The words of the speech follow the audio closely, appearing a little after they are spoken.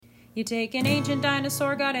You take an ancient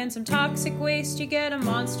dinosaur god and some toxic waste. You get a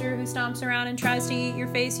monster who stomps around and tries to eat your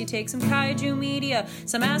face. You take some kaiju media,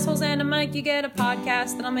 some assholes and a mic. You get a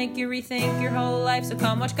podcast that'll make you rethink your whole life. So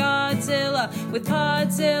come watch Godzilla with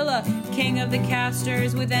Podzilla, king of the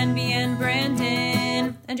casters with Envy and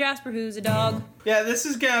Brandon and Jasper, who's a dog. Yeah, this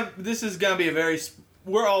is gonna be a very.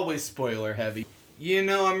 We're always spoiler heavy. You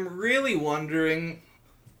know, I'm really wondering,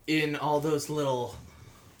 in all those little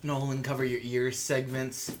Nolan cover your ears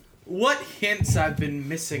segments, what hints I've been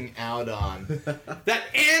missing out on. That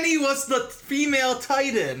Annie was the female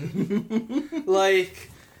Titan.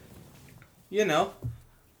 Like, you know,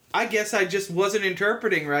 I guess I just wasn't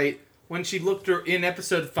interpreting right when she looked in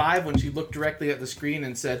episode 5 when she looked directly at the screen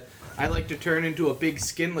and said, I like to turn into a big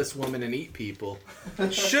skinless woman and eat people.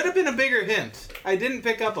 Should have been a bigger hint. I didn't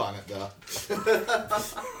pick up on it, though.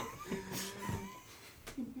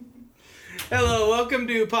 Hello, welcome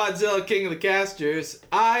to Podzilla, King of the Casters.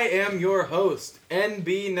 I am your host,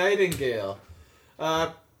 NB Nightingale.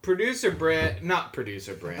 Producer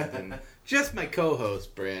Brandon, just my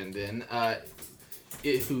co-host, Brandon,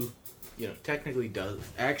 who, you know, technically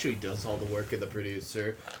does all the work of the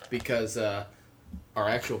producer, because, our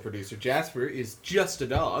actual producer, Jasper, is just a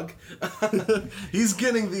dog. He's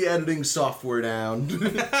getting the editing software down.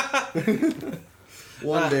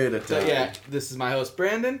 One day at a time. So yeah, this is my host,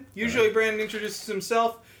 Brandon. Usually Brandon introduces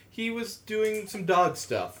himself. He was doing some dog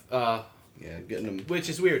stuff. Getting him. Which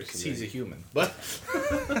is weird, because he's a human. But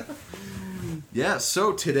yeah,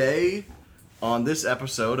 so today, on this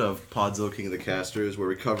episode of Podzilla King of the Casters, where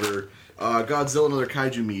we cover Godzilla and other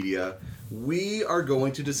kaiju media, we are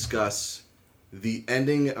going to discuss the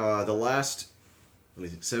ending, the last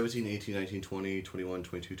 17, 18, 19, 20, 21,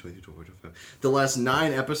 22, 23, 24, 25. The last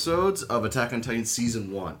 9 episodes of Attack on Titan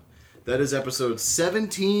Season 1. That is episodes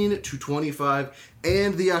 17 to 25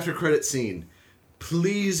 and the after credit scene.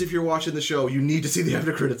 Please, if you're watching the show, you need to see the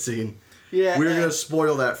after credit scene. yeah, We're going to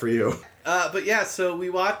spoil that for you. But yeah, so we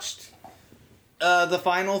watched the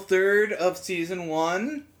final third of Season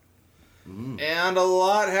 1, and a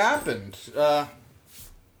lot happened.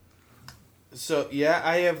 So yeah,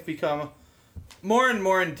 I have become more and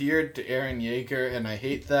more endeared to Eren Yeager, and I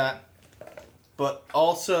hate that. But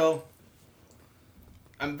also,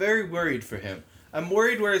 I'm very worried for him. I'm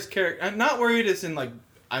worried where his character... I'm not worried as in, like...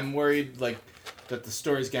 I'm worried, like, that the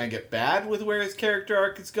story's gonna get bad with where his character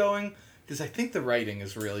arc is going. Because I think the writing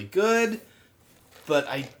is really good. But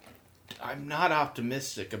I'm not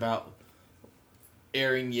optimistic about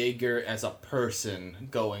Eren Yeager as a person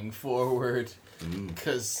going forward.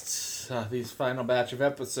 Because these final batch of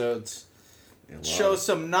episodes show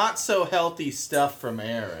some not so healthy stuff from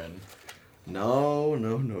Eren. No.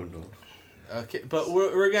 Okay, but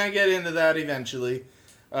we're gonna get into that eventually.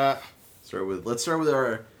 Let's start with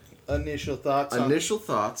our Initial thoughts.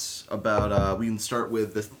 Thoughts about. We can start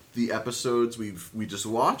with the episodes we just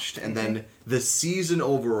watched, and then the season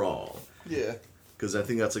overall. Yeah. Because I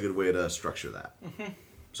think that's a good way to structure that.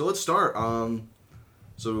 So let's start.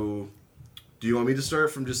 So, do you want me to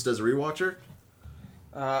start from just as a rewatcher?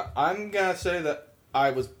 I'm gonna say that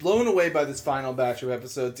I was blown away by this final batch of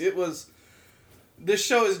episodes. This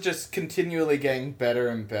show is just continually getting better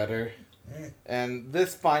and better. And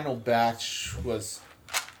this final batch was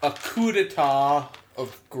a coup d'etat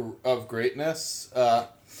of greatness.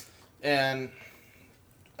 And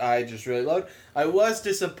I just really loved it. I was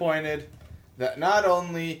disappointed that not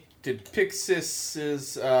only did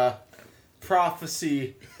Pixis's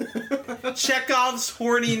prophecy, Chekhov's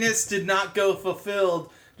horniness did not go fulfilled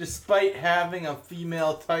despite having a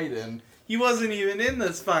female Titan. He wasn't even in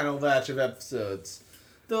this final batch of episodes.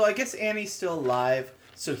 Though I guess Annie's still alive,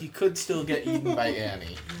 so he could still get eaten by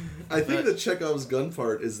Annie. I think the Chekhov's gun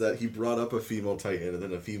part is that he brought up a female Titan and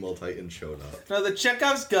then a female Titan showed up. No, the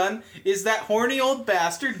Chekhov's gun is that horny old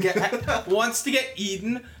bastard wants to get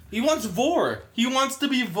eaten. He wants Vor. He wants to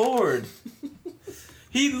be Vored.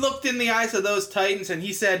 He looked in the eyes of those Titans and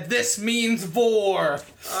he said, "This means Vor."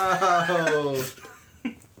 Oh.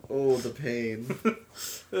 Oh, the pain.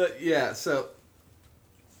 Yeah, so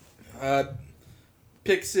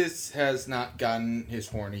Pixis has not gotten his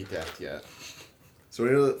horny death yet. So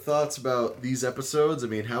any other thoughts about these episodes? I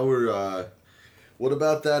mean, how were what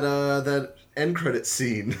about that end credit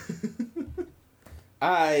scene?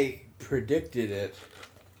 I predicted it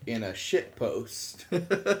in a shit post.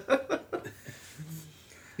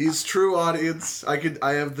 He's true, audience. I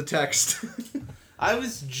have the text. I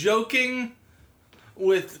was joking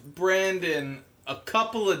with Brandon a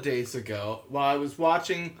couple of days ago while I was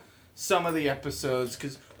watching some of the episodes,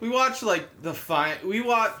 because we watch like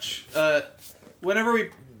whenever we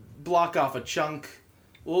block off a chunk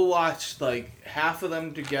we'll watch like half of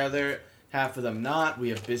them together, half of them not. We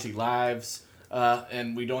have busy lives,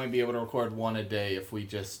 and we'd only be able to record one a day if we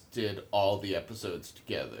just did all the episodes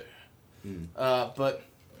together. But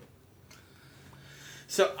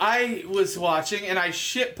so I was watching, and I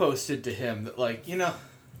shitposted to him that, like, you know,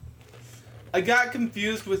 I got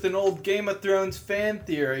confused with an old Game of Thrones fan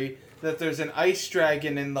theory that there's an ice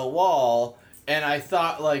dragon in the wall, and I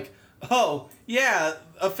thought, like, oh, yeah,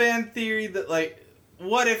 a fan theory that, like,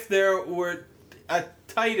 what if there were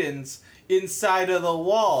titans inside of the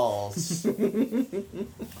walls? The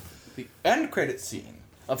end credit scene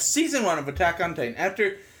of season 1 of Attack on Titan.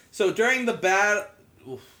 During the battle,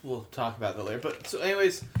 we'll talk about that later. But so,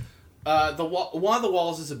 anyways, one of the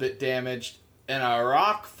walls is a bit damaged, and a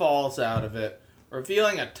rock falls out of it,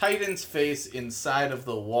 revealing a titan's face inside of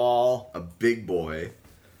the wall. A big boy.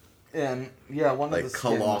 And yeah, one like of the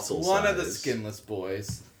colossal one size. of the skinless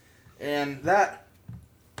boys, and that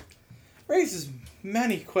raises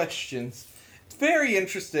many questions. It's very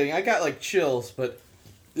interesting. I got like chills, but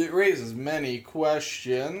it raises many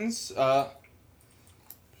questions.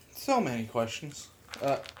 So many questions.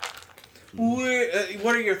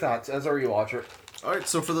 What are your thoughts as a rewatcher? All right,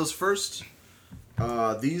 so for those first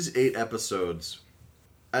these 8 episodes,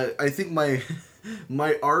 I think my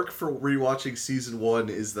my arc for rewatching season 1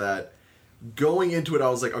 is that going into it, I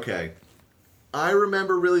was like, okay, I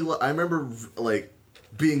remember like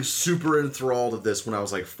being super enthralled of this when I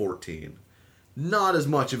was like 14. Not as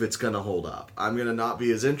much of it's gonna hold up. I'm gonna not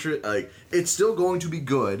be as it's still going to be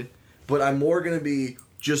good, but I'm more gonna be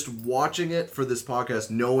just watching it for this podcast,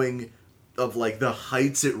 knowing of like the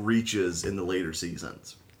heights it reaches in the later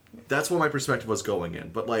seasons. That's what my perspective was going in.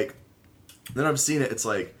 But like, then I've seen it. It's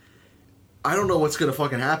like, I don't know what's gonna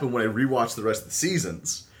fucking happen when I rewatch the rest of the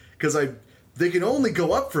seasons, because they can only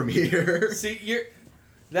go up from here. See,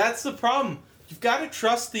 that's the problem. You've got to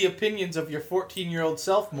trust the opinions of your 14-year-old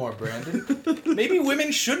self more, Brandon. Maybe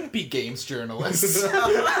women shouldn't be games journalists.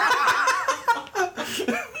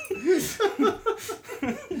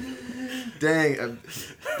 Dang,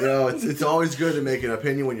 it's always good to make an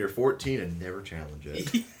opinion when you're 14 and never challenge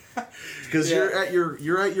it. Because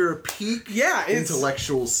you're at your peak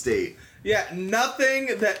intellectual state. Yeah,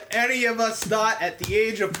 nothing that any of us thought at the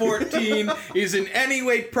age of 14 is in any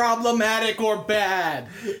way problematic or bad.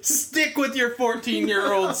 Stick with your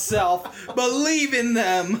 14-year-old self. Believe in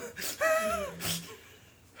them.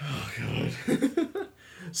 Oh, God.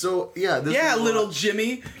 So, yeah. Little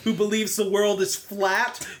Jimmy, who believes the world is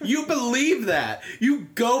flat. You believe that. You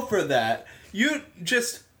go for that. You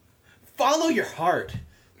just follow your heart.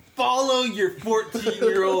 Follow your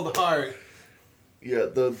 14-year-old heart. Yeah,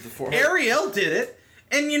 the Ariel did it,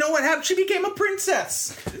 and you know what happened? She became a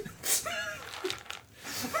princess.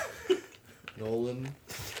 Nolan,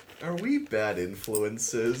 are we bad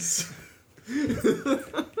influences?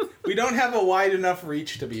 We don't have a wide enough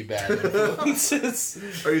reach to be bad influences.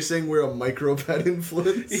 Are you saying we're a micro bad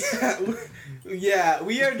influence? Yeah,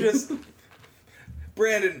 we are just...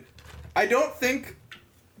 Brandon, I don't think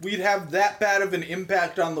we'd have that bad of an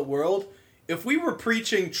impact on the world if we were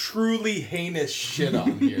preaching truly heinous shit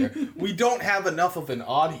on here. We don't have enough of an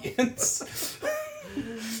audience.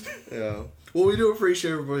 Yeah. Well, we do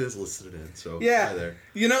appreciate everybody that's listening in, so hi there.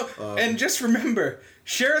 You know, and just remember,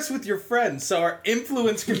 share us with your friends so our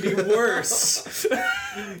influence can be worse.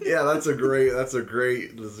 Yeah, that's a great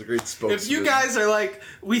spokesman. If you guys are like,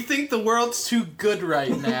 we think the world's too good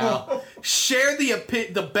right now, share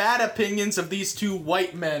the bad opinions of these two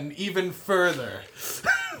white men even further.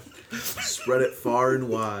 Spread it far and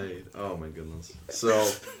wide. Oh my goodness. So,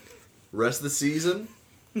 rest of the season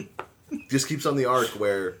just keeps on the arc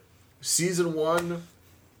where season 1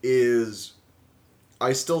 is...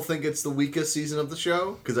 I still think it's the weakest season of the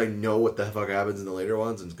show, because I know what the fuck happens in the later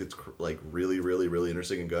ones, and it's like really, really, really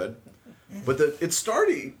interesting and good. But it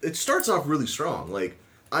starts off really strong. Like,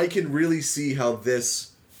 I can really see how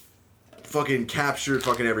this fucking captured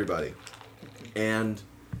fucking everybody. And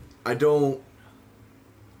I don't...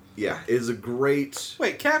 Yeah, it is a great...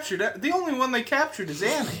 Wait, captured? The only one they captured is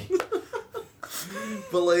Annie.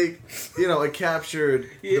 But, like, you know, it captured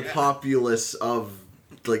the populace of,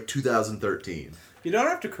 like, 2013. You don't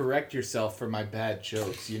have to correct yourself for my bad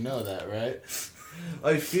jokes. You know that, right?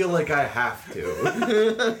 I feel like I have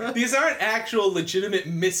to. These aren't actual legitimate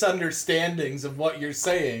misunderstandings of what you're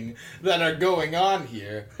saying that are going on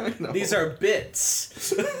here. I know. These are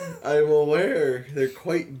bits. I'm aware. They're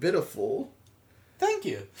quite bitiful. Thank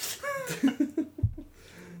you.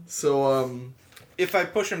 So, If I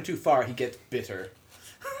push him too far, he gets bitter.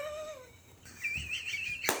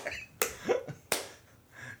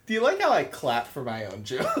 Do you like how I clap for my own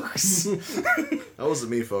jokes? That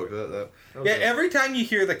wasn't me, folks. That was Yeah, every time you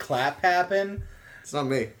hear the clap happen, it's not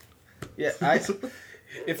me. yeah,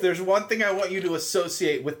 if there's one thing I want you to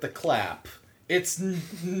associate with the clap, it's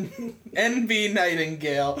NB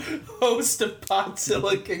Nightingale, host of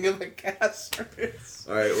Podzilla King of the Casters.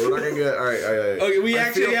 All right, we're not gonna get. All right. Okay, we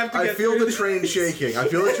actually have to I get feel through the train shaking. I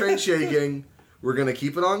feel the train shaking. We're gonna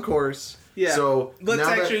keep it on course. Yeah. So Let's now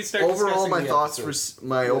actually that start overall, discussing my the thoughts episode. for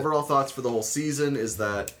my overall thoughts for the whole season is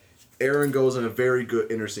that Aaron goes on a very good,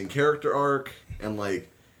 interesting character arc, and like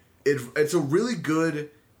it's a really good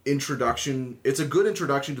introduction. It's a good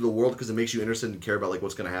introduction to the world because it makes you interested and care about like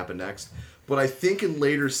what's going to happen next. But I think in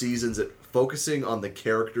later seasons, focusing on the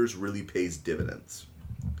characters really pays dividends.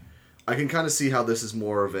 I can kind of see how this is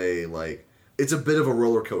more of a like it's a bit of a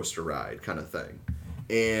roller coaster ride kind of thing,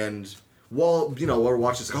 and while we're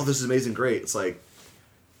watching this, oh, this is amazing, great. It's like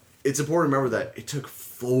it's important to remember that it took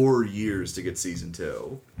 4 years to get season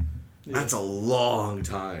 2. Yeah. That's a long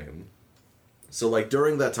time. So like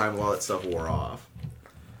during that time, a lot of that stuff wore off.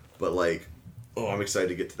 But like, I'm excited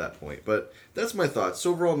to get to that point. But that's my thoughts.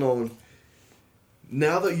 So overall, Nolan,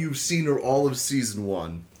 now that you've seen all of season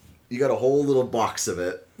 1, you got a whole little box of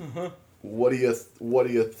it. Uh-huh. What are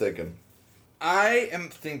you thinking? I am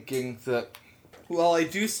thinking that, well, I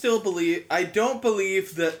don't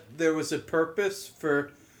believe that there was a purpose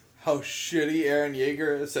for how shitty Eren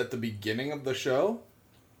Yeager is at the beginning of the show.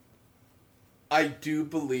 I do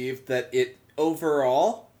believe that it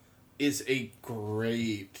overall is a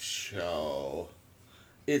great show.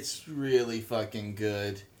 It's really fucking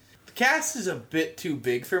good. The cast is a bit too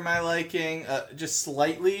big for my liking, just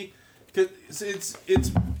slightly, because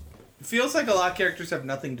it feels like a lot of characters have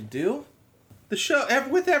nothing to do. The show,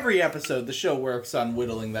 with every episode, the show works on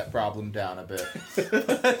whittling that problem down a bit.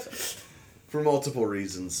 For multiple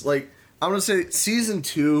reasons. Like, I'm going to say season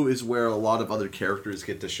 2 is where a lot of other characters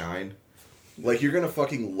get to shine. Like, you're going to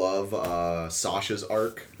fucking love Sasha's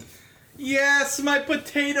arc. Yes, my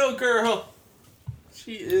potato girl!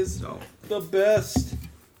 She is the best.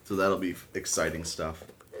 So that'll be exciting stuff.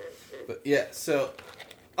 But yeah, so...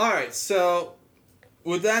 Alright, so...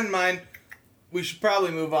 With that in mind, we should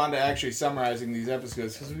probably move on to actually summarizing these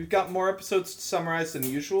episodes, because we've got more episodes to summarize than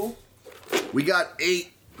usual. We got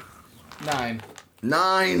 8. 9.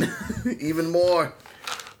 9! Even more.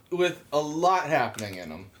 With a lot happening in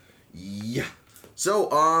them. Yeah. So,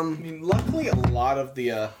 I mean, luckily a lot of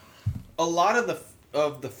the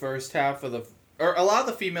first half of a lot of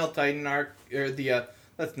the female Titan arc, or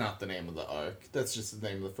that's not the name of the arc. That's just the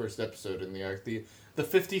name of the first episode in the arc. The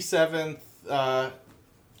 57th,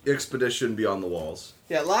 Expedition Beyond the Walls.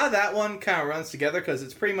 Yeah, a lot of that one kind of runs together because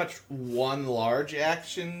it's pretty much one large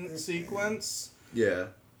action sequence. Yeah.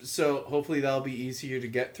 So hopefully that'll be easier to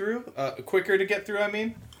get through. Quicker to get through, I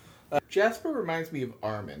mean. Jasper reminds me of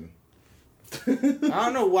Armin. I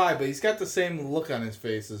don't know why, but he's got the same look on his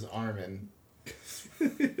face as Armin.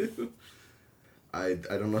 I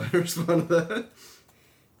don't know how to respond to that.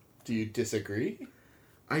 Do you disagree?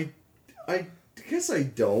 I guess I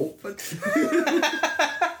don't, but...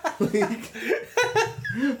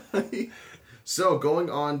 So, going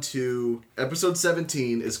on to episode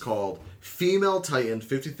 17 is called Female Titan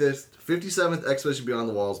 57th Expedition Beyond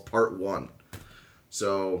the Walls Part 1.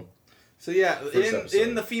 So yeah,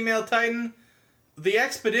 in the Female Titan, the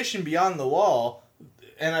Expedition Beyond the Wall,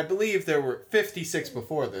 and I believe there were 56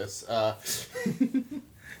 before this,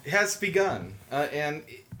 has begun. And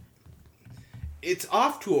it's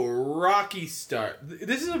off to a rocky start.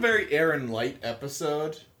 This is a very Eren Light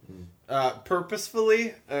episode,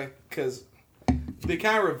 purposefully, because they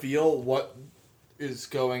kind of reveal what is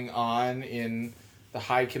going on in the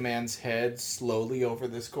High Command's head slowly over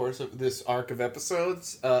this course of this arc of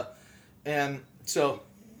episodes. And so,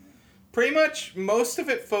 pretty much most of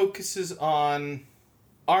it focuses on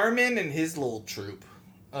Armin and his little troop.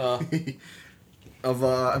 I'm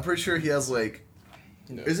pretty sure he has like...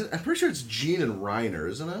 No. I'm pretty sure it's Jean and Reiner,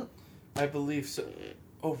 isn't it? I believe so.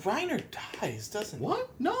 Oh, Reiner dies, doesn't he? What?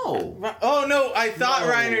 No. Oh, no, I thought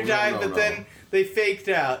Reiner died, but then they faked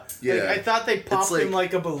out. Yeah. Like, I thought they popped him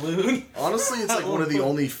like a balloon. Honestly, it's like one of the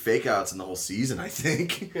only fake outs in the whole season, I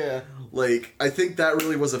think. Yeah. Like, I think that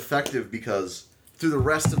really was effective because through the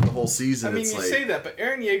rest of the whole season, I mean, it's you like... say that, but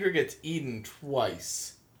Eren Yeager gets eaten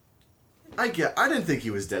twice. I didn't think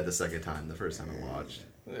he was dead the second time, the first time I watched.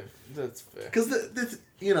 That's fair. Because,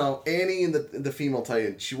 Annie in the Female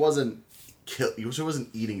Titan, she wasn't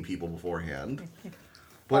eating people beforehand.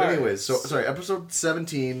 But anyways, sorry, episode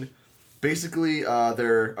 17, basically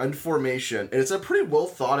they're in formation, and it's a pretty well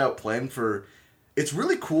thought out plan for it's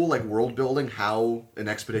really cool, like, world building how an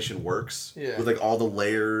expedition works. Yeah. With, like, all the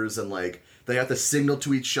layers and, like, they have to signal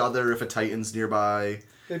to each other if a Titan's nearby.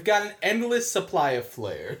 They've got an endless supply of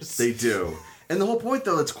flares. They do. And the whole point,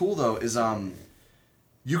 though, that's cool, though, is,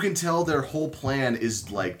 you can tell their whole plan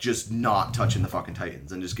is, like, just not touching the fucking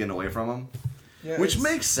Titans and just getting away from them. Yeah, Which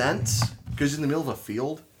makes sense, because in the middle of a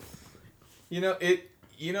field.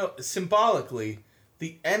 Symbolically,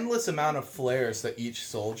 the endless amount of flares that each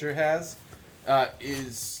soldier has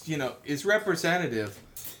is representative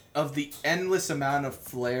of the endless amount of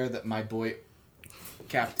flare that my boy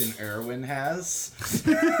Captain Irwin has.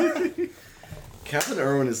 Captain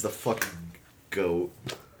Irwin is the fucking goat.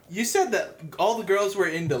 You said that all the girls were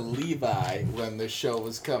into Levi when the show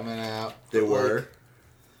was coming out. They were.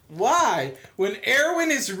 Why? When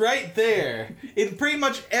Erwin is right there, in pretty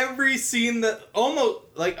much every scene that almost,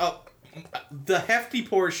 like, the hefty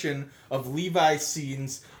portion of Levi's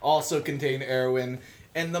scenes also contain Erwin,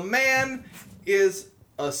 and the man is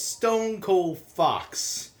a stone cold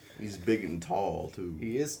fox. He's big and tall, too.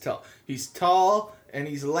 He is tall. He's tall, and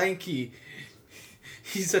he's lanky.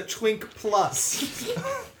 He's a Twink Plus.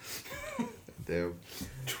 Damn.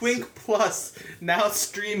 Twink Plus, now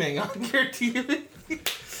streaming on your TV.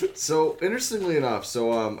 So, interestingly enough,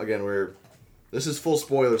 again, this is full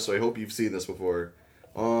spoiler, so I hope you've seen this before.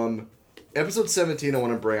 Episode 17 I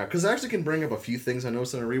want to bring up, because I actually can bring up a few things I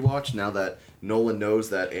noticed in a rewatch, now that Nolan knows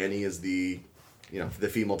that Annie is the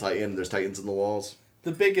female Titan, there's Titans in the walls.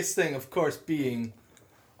 The biggest thing, of course, being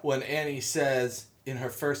when Annie says in her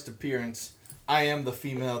first appearance, "I am the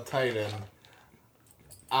female Titan.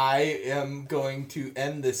 I am going to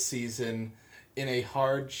end this season in a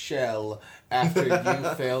hard shell after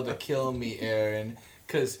you fail to kill me, Eren,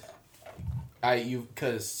 because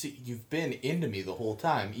you've been into me the whole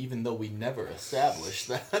time, even though we never established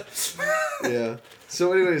that." Yeah.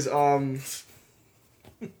 So, anyways,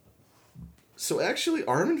 so actually,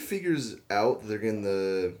 Armin figures out they're getting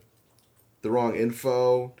the wrong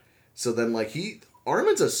info. So then, like,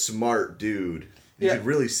 Armin's a smart dude. You could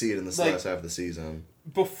really see it in this last half of the season.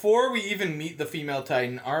 Before we even meet the female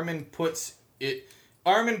Titan, Armin puts it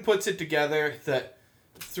together that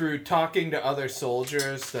through talking to other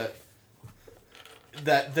soldiers that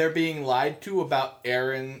they're being lied to about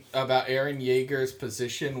Eren Yeager's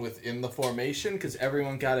position within the formation, because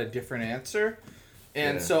everyone got a different answer.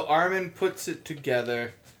 And so Armin puts it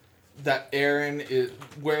together that Eren is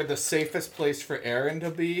where the safest place for Eren to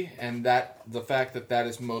be, and that the fact that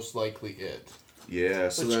is most likely it. Yeah,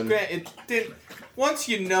 so Which, then... once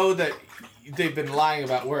you know that they've been lying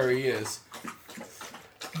about where he is,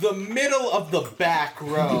 the middle of the back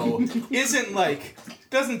row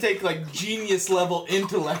doesn't take, like, genius level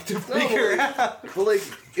intellect to figure out. Well, like,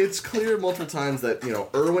 it's clear multiple times that,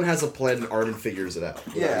 Erwin has a plan and Armin figures it out.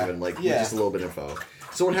 Yeah. Even, with just a little bit of info.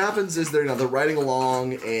 So what happens is they're riding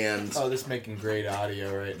along and... Oh, this is making great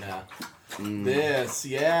audio right now. This,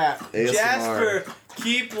 yeah. ASMR. Jasper,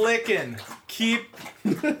 keep licking. Keep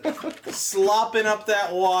slopping up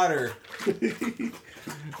that water.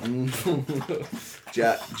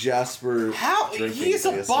 Jasper. How? He's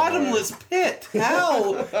a ASMR. bottomless pit.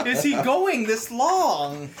 How is he going this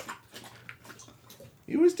long?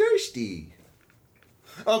 He was thirsty.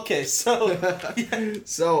 Okay, so...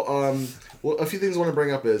 So, well, a few things I want to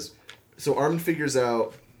bring up is... So, Armin figures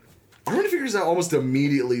out almost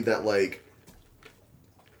immediately that, like,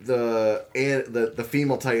 the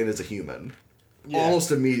female Titan is a human. Yeah. Almost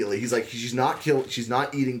immediately. He's like, she's not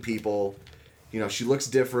eating people. She looks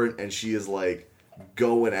different, and she is, like,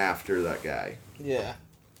 going after that guy. Yeah.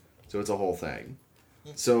 So it's a whole thing.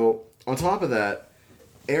 So, on top of that,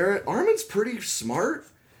 Armin's pretty smart,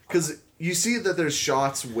 because you see that there's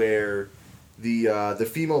shots where the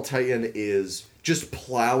female Titan is just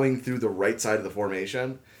plowing through the right side of the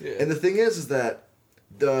formation. Yeah. And the thing is that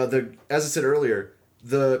the as I said earlier,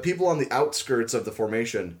 the people on the outskirts of the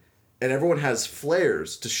formation, and everyone has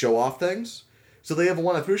flares to show off things. So they have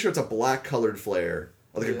one, I'm pretty sure it's a black colored flare,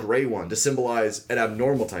 or like a gray one, to symbolize an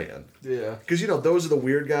abnormal Titan. Yeah. Because, those are the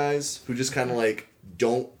weird guys who just kind of, like,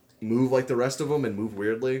 don't move like the rest of them and move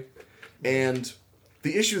weirdly. And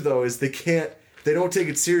the issue, though, is they don't take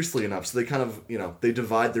it seriously enough, so they kind of, they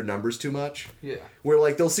divide their numbers too much. Yeah. Where,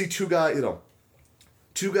 like, they'll see two guys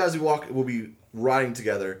who will be riding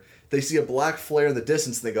together, they see a black flare in the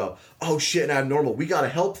distance, and they go, "Oh shit, an abnormal, we gotta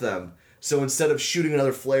help them." So instead of shooting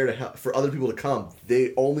another flare for other people to come,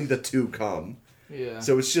 only the two come. Yeah.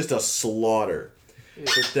 So it's just a slaughter. Yeah.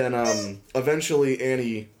 But then eventually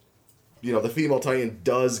Annie, the female Titan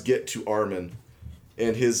does get to Armin,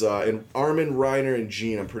 and his and Armin, Reiner, and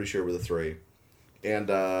Jean, I'm pretty sure were the three. And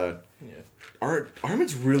Yeah.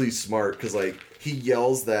 Armin's really smart because like he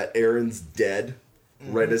yells that Aaron's dead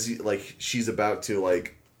right as she's about to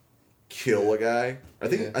like kill a guy. I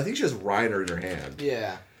think she has Reiner in her hand.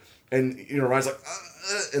 Yeah. And Reiner's like,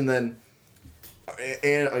 and then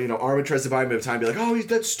Armin tries to buy him time, be like, oh, he's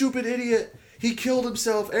that stupid idiot. He killed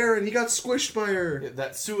himself, Aaron. He got squished by her. Yeah,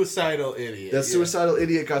 that suicidal idiot. That suicidal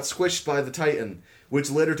idiot got squished by the Titan,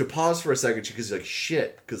 which led her to pause for a second. She's like,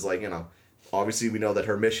 shit, because obviously we know that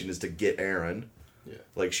her mission is to get Aaron. Yeah.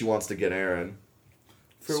 Like, she wants to get Aaron.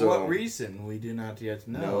 For what reason, we do not yet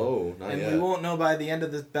know. No, not yet. And we won't know by the end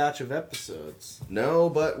of this batch of episodes. No,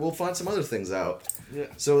 but we'll find some other things out. Yeah.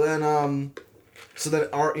 So then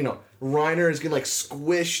Reiner is getting, like,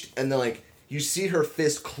 squished, and then, like, you see her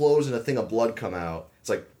fist close and a thing of blood come out. It's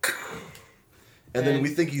like... And then we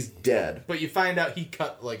think he's dead. But you find out he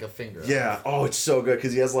cut, like, a finger Yeah. off. Oh, it's so good,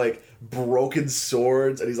 because he has, like, broken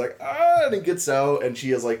swords, and he's like, ah, and he gets out, and she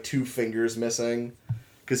has, like, 2 fingers missing.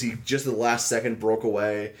 Because he just at the last second broke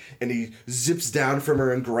away, and he zips down from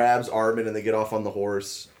her and grabs Armin, and they get off on the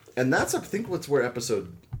horse. And that's, I think, where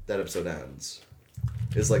that episode ends.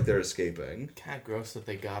 Is, like, they're escaping. Kind of gross that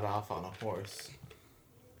they got off on a horse.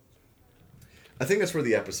 I think that's where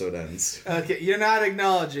the episode ends. Okay, you're not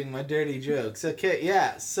acknowledging my dirty jokes. Okay,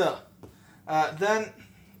 yeah, so... then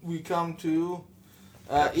we come to...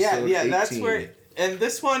 Episode 18. That's where... And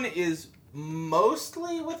this one is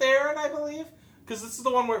mostly with Aaron, I believe. Because this is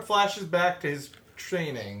the one where it flashes back to his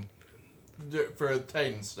training for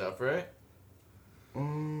Titan stuff, right?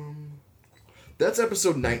 That's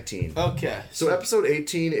episode 19. Okay. So episode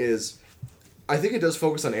 18 is... I think it does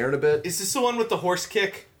focus on Aaron a bit. Is this the one with the horse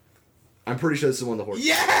kick? I'm pretty sure this is the one with the horse.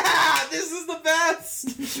 Yeah! This is the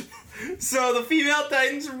best! So the female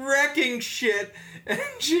Titan's wrecking shit, and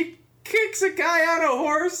she kicks a guy on a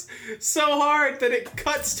horse so hard that it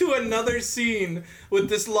cuts to another scene with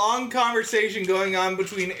this long conversation going on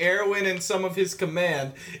between Erwin and some of his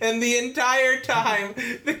command. And the entire time,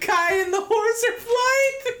 the guy and the horse are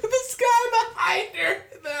flying through the sky behind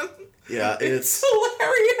them. Yeah, it's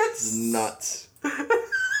hilarious. Nuts.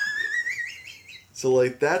 So,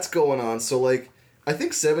 like, that's going on. So, like, I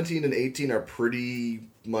think 17 and 18 are pretty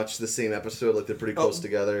much the same episode. Like, they're pretty close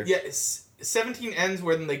together. Yes. 17 ends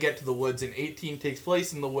when they get to the woods, and 18 takes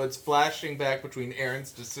place in the woods, flashing back between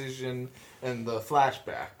Aaron's decision and the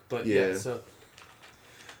flashback. But,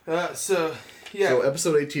 So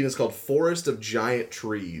episode 18 is called Forest of Giant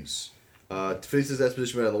Trees. Faces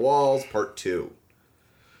Exposition Man on the Walls, Part 2.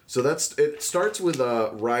 So, it starts with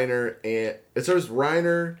Reiner, and... It starts with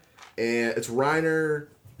Reiner... And it's Reiner,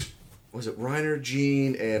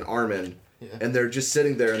 Jean, and Armin. Yeah. And they're just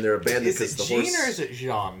sitting there and they're abandoned because the horse... Is it Jean or is it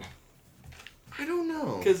Jean? I don't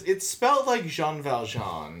know. Because it's spelled like Jean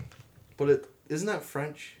Valjean. But isn't that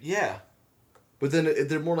French? Yeah. But then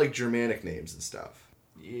they're more like Germanic names and stuff.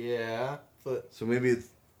 Yeah, but... So maybe it's...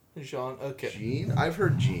 Jean, okay. Jean? I've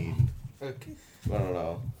heard Jean. Okay. I don't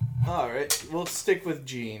know. Alright, we'll stick with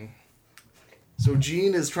Jean. So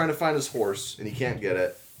Jean is trying to find his horse, and he can't get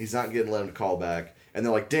it. He's not getting let him to call back. And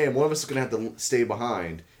they're like, damn, one of us is going to have to stay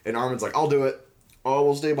behind. And Armin's like, I'll do it. Oh,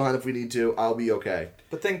 we'll stay behind if we need to. I'll be okay.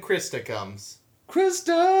 But then Krista comes.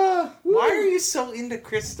 Krista! Woo! Why are you so into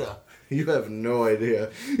Krista? You have no idea.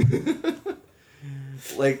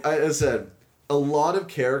 Like I said, a lot of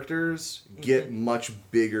characters get much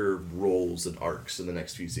bigger roles and arcs in the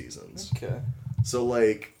next few seasons. Okay. So,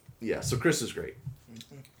 like, yeah, so Krista's great.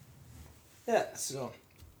 Yeah, so...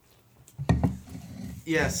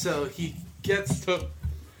 Yeah, so he gets to...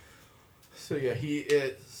 So, yeah, he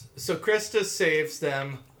is... So, Krista saves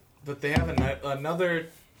them, but they have another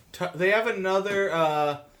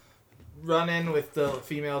run-in with the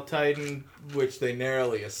female Titan, which they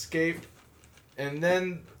narrowly escape. And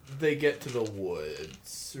then they get to the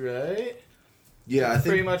woods, right? Yeah, I think...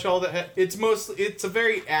 Pretty much all that... It's a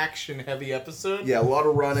very action-heavy episode. Yeah, a lot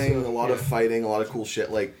of running, So, a lot of fighting, a lot of cool shit.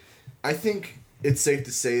 Like, I think it's safe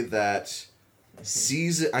to say that...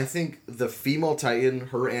 I think the female Titan,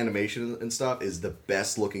 her animation and stuff, is the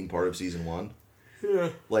best looking part of season 1. Yeah.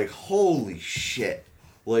 Like, holy shit.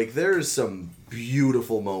 Like, there's some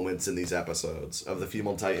beautiful moments in these episodes of the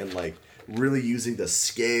female Titan, like, really using the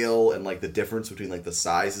scale and, like, the difference between, like, the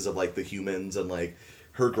sizes of, like, the humans and, like,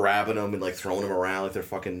 her grabbing them and, like, throwing them around like they're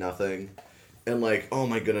fucking nothing. And, like, oh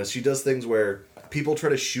my goodness, she does things where people try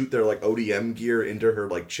to shoot their, like, ODM gear into her,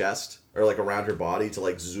 like, chest or, like, around her body to,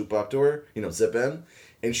 like, zip up to her, zip in.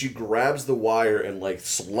 And she grabs the wire and, like,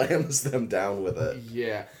 slams them down with it.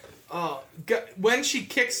 Yeah. When she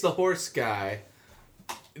kicks the horse guy,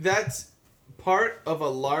 that's part of a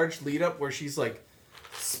large lead-up where she's, like,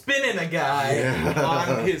 spinning a guy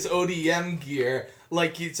on his ODM gear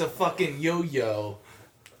like it's a fucking yo-yo.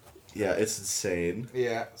 Yeah, it's insane.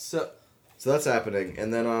 Yeah, so that's happening.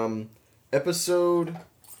 And then, episode...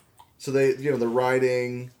 So they're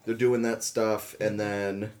riding, they're doing that stuff, and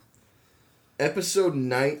then... Episode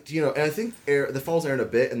 9, and I think that follows Eren a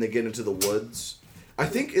bit, and they get into the woods. I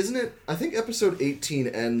think episode 18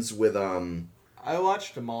 ends with, I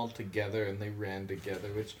watched them all together, and they ran together,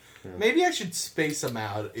 which... Yeah. Maybe I should space them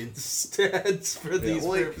out instead for these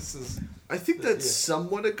purposes. I think that's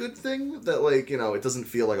somewhat a good thing, that, it doesn't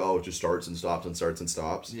feel like, it just starts and stops and starts and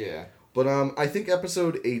stops. Yeah. But, I think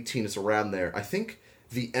episode 18 is around there. I think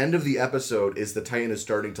the end of the episode is the Titan is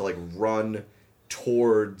starting to, run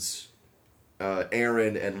towards...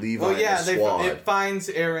 Eren and Levi and the squad. It finds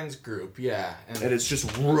Eren's group, yeah. And it's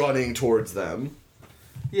just running towards them.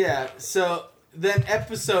 Yeah, so then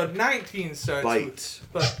episode 19 starts.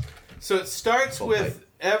 So it starts with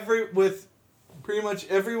pretty much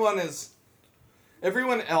everyone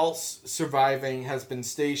else surviving has been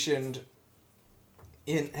stationed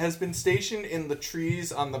in the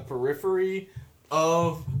trees on the periphery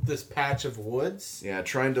of this patch of woods. Yeah,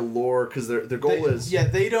 trying to lure, because their goal is... Yeah,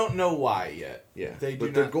 they don't know why yet. Yeah,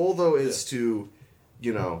 their goal, though, is to,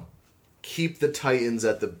 keep the Titans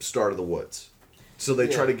at the start of the woods. So they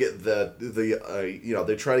try to get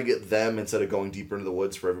they try to get them instead of going deeper into the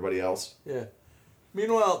woods for everybody else. Yeah.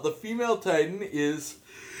 Meanwhile, the female Titan is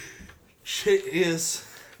chasing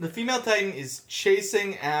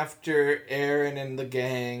after Eren and the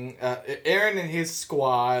gang. Eren and his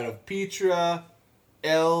squad of Petra,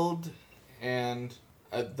 Eld, and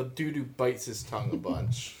the dude who bites his tongue a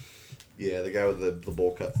bunch. Yeah, the guy with the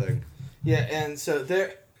bowl cut thing. Yeah, and so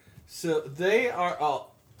they are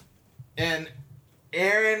all, and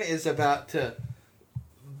Eren is about to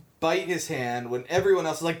bite his hand when everyone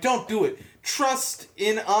else is like, "Don't do it. Trust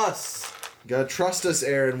in us. You gotta trust us,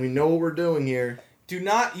 Eren. We know what we're doing here. Do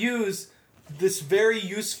not use this very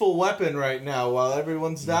useful weapon right now while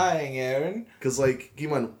everyone's dying, Eren." Because,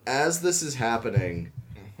 keep on, as this is happening,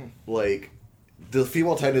 the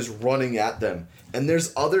female Titan is running at them, and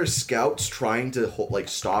there's other scouts trying to,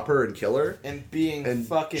 stop her and kill her. And being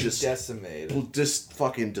fucking decimated. Just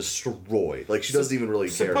fucking destroyed. She doesn't even really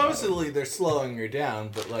care about Supposedly they're slowing her down,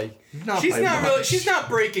 but, she's not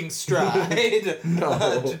breaking stride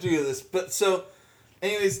to do this. But, so,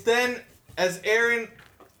 anyways, then... As Eren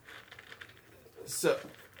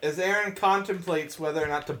contemplates whether or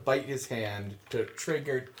not to bite his hand to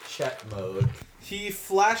trigger Chet mode, he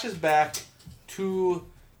flashes back to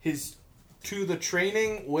the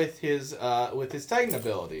training with his Titan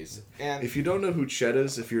abilities. And if you don't know who Chet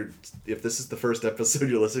is, if this is the first episode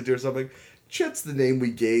you're listening to or something, Chet's the name we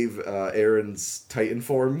gave Eren's Titan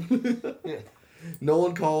form. Yeah.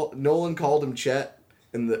 Nolan called him Chet,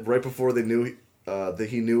 right before they knew. That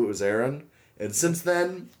he knew it was Eren, and since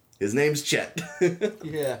then, his name's Chet.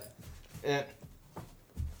 Yeah, and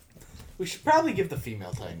we should probably give the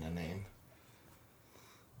female Titan a name.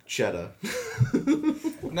 Chetta.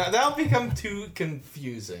 Now that'll become too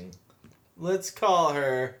confusing. Let's call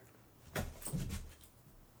her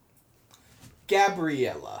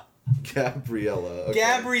Gabriella. Okay.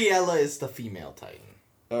 Gabriella is the female Titan.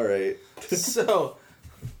 All right. So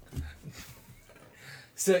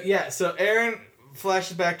Eren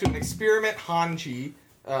flashes back to an experiment. Hanji,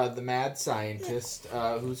 the mad scientist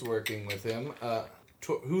who's working with him,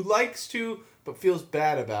 who likes to but feels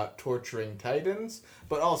bad about torturing Titans,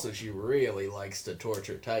 but also she really likes to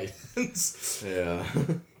torture Titans. Yeah.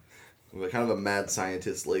 Kind of a mad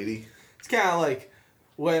scientist lady. It's kind of like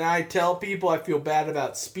when I tell people I feel bad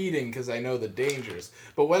about speeding because I know the dangers,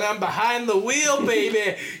 but when I'm behind the wheel,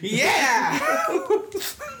 baby, yeah!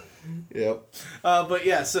 Yep. But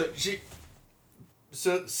yeah, so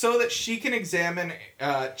that she can examine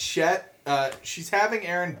Chet, she's having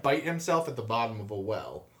Eren bite himself at the bottom of a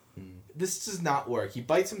well. This does not work. He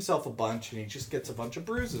bites himself a bunch and he just gets a bunch of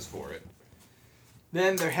bruises for it.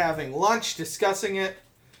 Then they're having lunch, discussing it.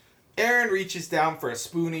 Eren reaches down for a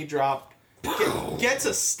spoony drop, gets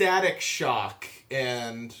a static shock,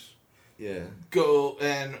 and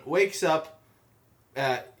wakes up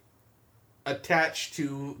attached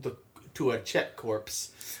to a Chet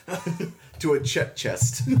corpse. To a Chet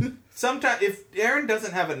chest. Sometimes, if Eren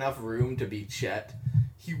doesn't have enough room to be Chet,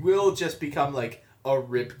 he will just become like a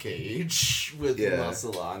rib cage with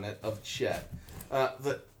muscle on it of Chet. And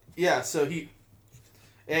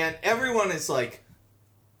everyone is like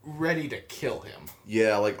ready to kill him.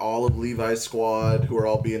 Yeah, like all of Levi's squad who are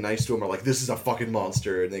all being nice to him are like, this is a fucking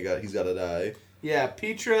monster, and he's got to die. Yeah,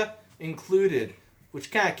 Petra included,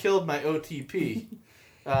 which kind of killed my OTP.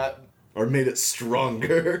 Or made it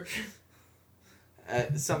stronger.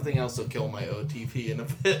 Something else will kill my OTP in a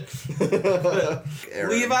bit.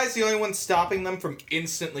 Levi's the only one stopping them from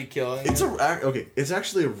instantly killing him. It's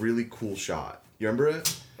actually a really cool shot. You remember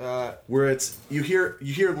it? Where it's you hear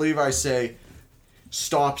Levi say,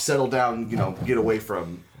 "Stop, settle down, get away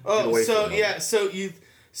from."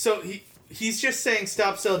 He's just saying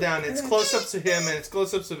stop, settle down. It's close-ups of him and it's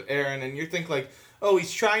close-ups of Eren, and you think like, oh,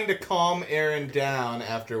 he's trying to calm Eren down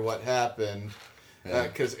after what happened.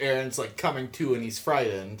 Because Eren's like coming to and he's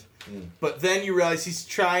frightened. But then you realize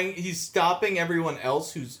he's stopping everyone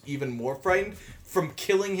else who's even more frightened from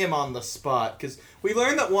killing him on the spot. Because we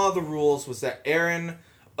learned that one of the rules was that Eren,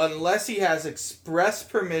 unless he has express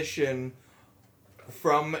permission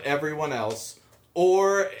from everyone else,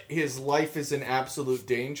 or his life is in absolute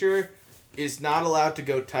danger, is not allowed to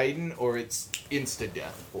go Titan, or it's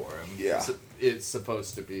insta-death for him. Yeah. It's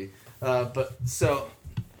supposed to be. But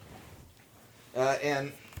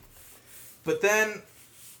then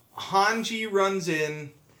Hanji runs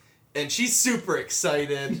in, and she's super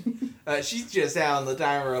excited. She's just having the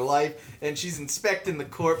time of her life, and she's inspecting the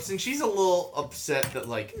corpse, and she's a little upset that,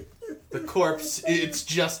 like, the corpse, it's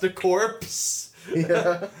just a corpse.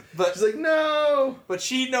 Yeah. But she's like, no! But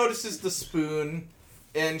she notices the spoon,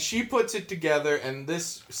 and she puts it together, and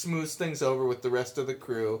this smooths things over with the rest of the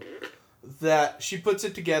crew, that she puts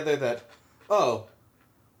it together that, oh,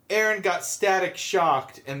 Eren got static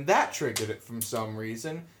shocked, and that triggered it from some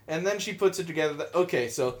reason. And then she puts it together that, okay,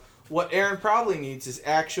 so what Eren probably needs is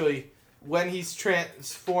actually, when he's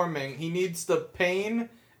transforming, he needs the pain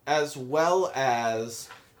as well as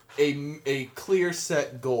a clear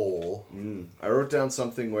set goal. I wrote down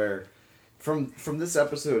something where, from this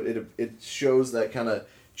episode, it shows that kind of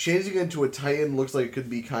changing into a Titan looks like it could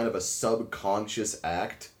be kind of a subconscious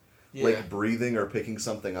act. Yeah. Like breathing or picking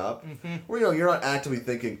something up. Mm-hmm. Where, you're not actively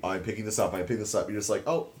thinking, oh, I'm picking this up, I'm picking this up. You're just like,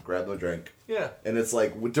 oh, grab the drink. Yeah. And it's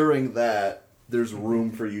like, during that, there's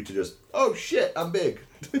room for you to just, oh, shit, I'm big.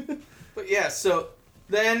 But yeah, so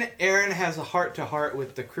then Eren has a heart-to-heart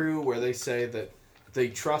with the crew where they say that they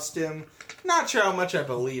trust him. Not sure how much I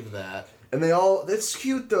believe that. And that's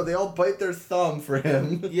cute though, they all bite their thumb for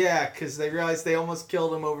him. Yeah, because they realize they almost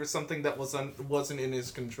killed him over something that wasn't in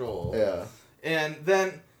his control. Yeah. And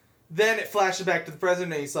then it flashes back to the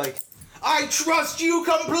president, and he's like, I trust you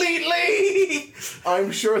completely!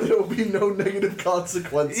 I'm sure there will be no negative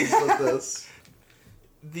consequences of this.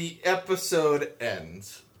 The episode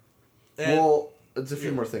ends. And a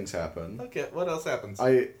few more things happen. Okay, what else happens?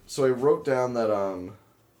 I wrote down that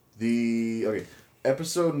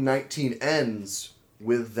episode 19 ends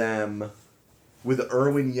with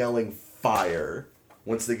Erwin yelling fire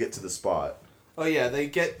once they get to the spot. Oh yeah, they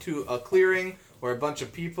get to a clearing where a bunch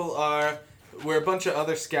of people are, where a bunch of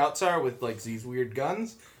other scouts are with like these weird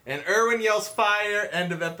guns, and Erwin yells fire,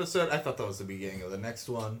 end of episode. I thought that was the beginning of the next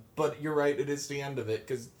one, but you're right, it is the end of it,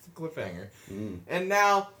 because it's a cliffhanger. And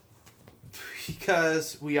now,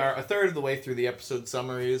 because we are a third of the way through the episode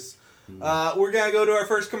summaries, we're going to go to our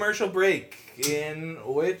first commercial break, in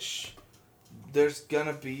which there's going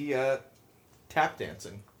to be tap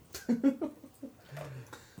dancing.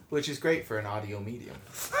 Which is great for an audio medium.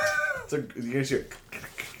 You guys hear...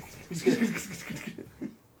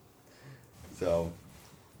 So,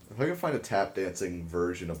 if I can find a tap dancing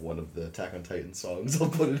version of one of the Attack on Titan songs, I'll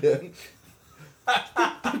put it in.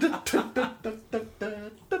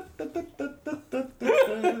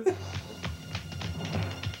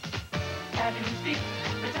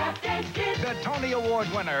 The Tony Award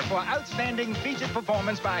winner for Outstanding Featured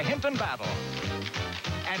Performance by Hinton Battle.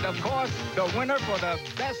 And of course, the winner for the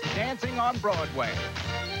Best Dancing on Broadway.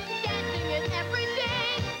 Dancing is everything.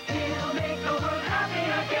 He'll make the world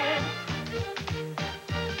happy again.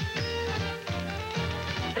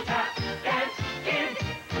 The Tap Dance Kid.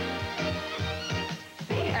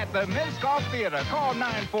 At the Minskoff Theater, call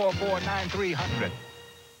 944-9300.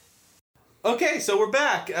 Okay, so we're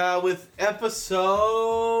back with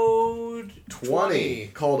episode 20.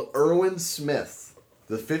 Called Erwin Smith.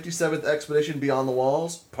 The 57th Expedition Beyond the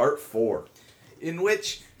Walls, Part 4. In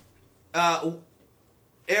which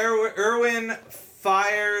Erwin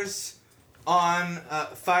fires on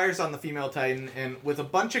the female Titan, and with a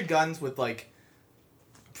bunch of guns with like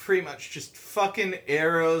pretty much just fucking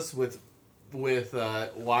arrows with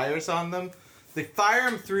wires on them. They fire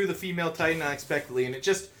him through the female Titan unexpectedly, and it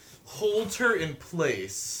just holds her in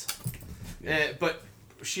place. But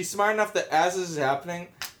she's smart enough that as this is happening,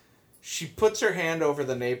 she puts her hands over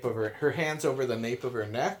the nape of her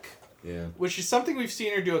neck. Yeah. Which is something we've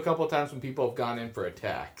seen her do a couple of times when people have gone in for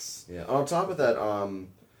attacks. Yeah. On top of that,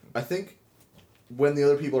 I think when the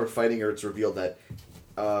other people are fighting her, it's revealed that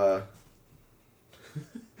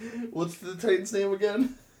What's the Titan's name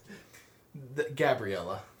again?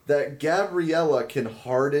 Gabriella. That Gabriella can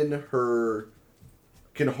harden her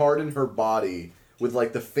body with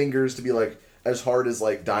like the fingers to be like as hard as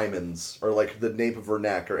like diamonds or like the nape of her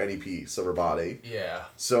neck or any piece of her body. Yeah.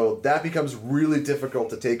 So that becomes really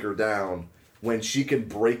difficult to take her down when she can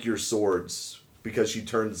break your swords because she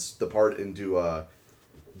turns the part into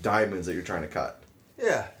diamonds that you're trying to cut.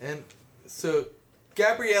 Yeah, and so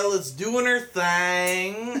Gabriella's doing her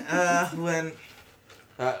thing when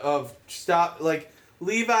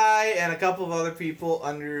Levi and a couple of other people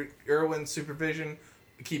under Erwin's supervision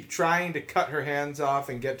keep trying to cut her hands off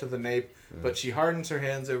and get to the nape, but she hardens her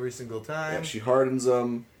hands every single time. Yeah, she hardens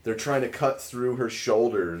them. They're trying to cut through her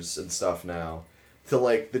shoulders and stuff now.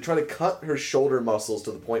 They try to cut her shoulder muscles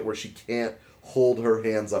to the point where she can't hold her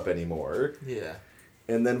hands up anymore. Yeah.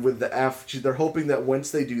 And then with they're hoping that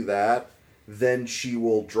once they do that, then she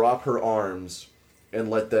will drop her arms and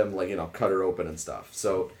let them cut her open and stuff.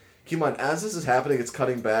 So keep in mind, as this is happening, it's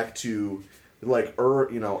cutting back to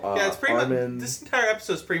it's pretty much, Armin. this entire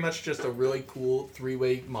episode is pretty much just a really cool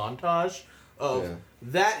 3-way montage of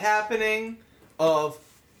that happening, of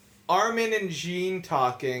Armin and Jean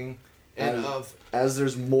talking, and as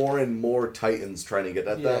there's more and more Titans trying to get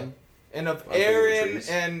at them. And of Aaron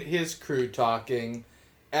and his crew talking,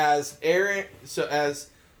 as Erwin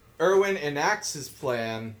enacts his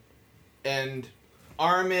plan, and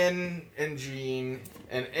Armin and Jean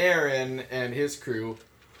and Aaron and his crew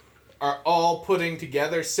are both putting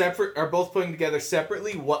together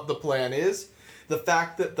separately what the plan is. The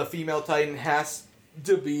fact that the female Titan has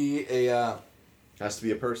to be a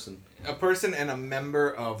person and a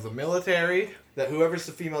member of the military. That whoever's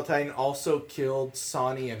the female Titan also killed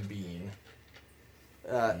Sonny and Bean.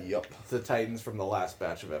 The Titans from the last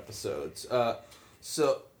batch of episodes.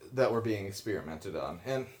 So that were being experimented on.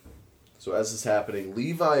 And so as this is happening,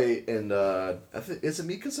 Levi and is it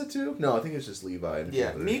Mikasa too? No, I think it's just Levi. And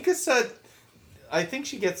Mikasa, I think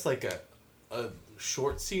she gets like a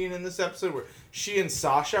short scene in this episode where she and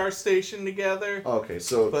Sasha are stationed together. Okay,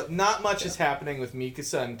 but not much is happening with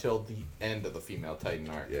Mikasa until the end of the female Titan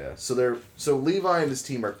arc. Yeah, so Levi and his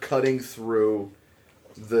team are cutting through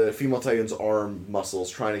the female Titan's arm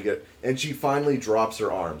muscles, trying to get, and she finally drops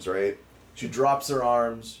her arms. Right, she drops her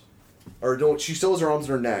arms, she still has her arms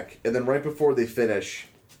in her neck, and then right before they finish,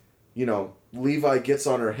 Levi gets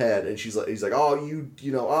on her head, and he's like, "Oh,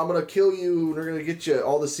 I'm gonna kill you, and we're gonna get you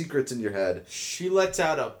all the secrets in your head." She lets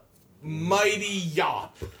out a mighty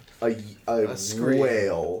yawp. A scream.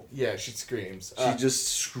 Wail. Yeah, she screams. She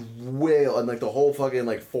just wail, and the whole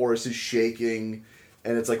fucking forest is shaking,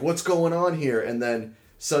 and it's like, what's going on here? And then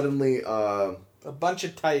suddenly, a bunch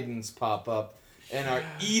of Titans pop up and are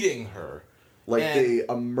eating her. They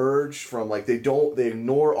emerge from they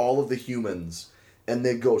ignore all of the humans. And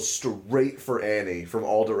they go straight for Annie from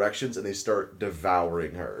all directions, and they start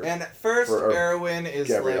devouring her. And at first, Erwin is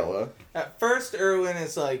Gabriella.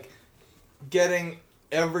 Getting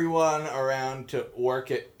everyone around to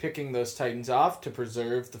work at picking those Titans off to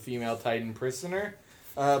preserve the female Titan prisoner.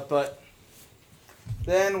 But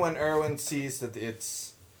then when Erwin sees that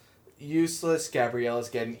it's useless, Gabriella's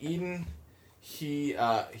getting eaten, he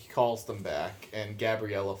calls them back, and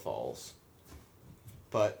Gabriella falls.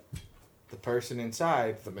 But the person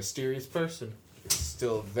inside, the mysterious person, is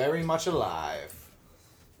still very much alive.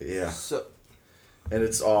 Yeah. And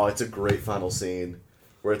it's a great final scene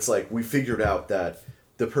where it's we figured out that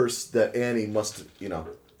that Annie must,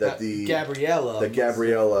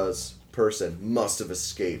 Gabriella's person must have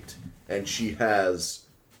escaped, and she has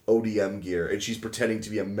ODM gear, and she's pretending to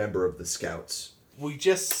be a member of the Scouts. We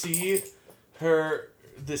just see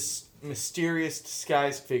this mysterious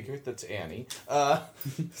disguised figure, that's Annie,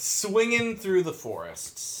 swinging through the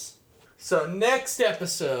forests. So next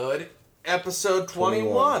episode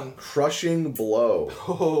 21. Crushing Blow.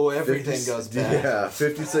 Oh, everything goes bad. Yeah,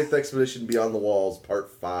 56th Expedition Beyond the Walls, Part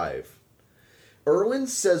 5. Erwin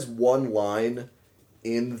says one line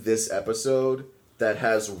in this episode that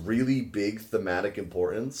has really big thematic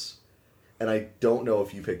importance, and I don't know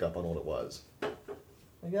if you picked up on what it was.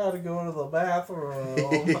 I gotta go to the bathroom.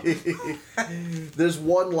 There's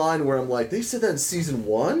one line where I'm like, they said that in season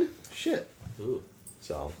 1? Shit. Ooh.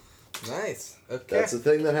 So. Nice. Okay. That's the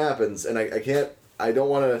thing that happens, and I don't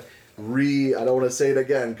want to say it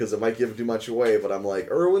again because it might give too much away, but I'm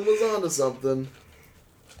like, Erwin was onto something.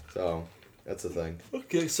 So, that's the thing.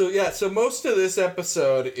 Okay, so most of this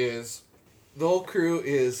episode is the whole crew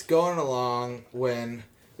is going along when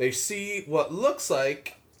they see what looks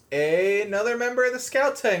like another member of the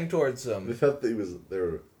Scouts heading towards them. They thought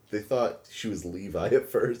they thought she was Levi at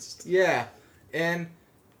first. Yeah, and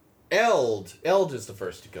Eld is the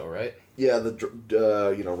first to go, right? Yeah,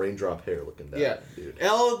 the raindrop hair looking down. Yeah. Dude.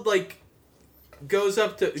 Eld goes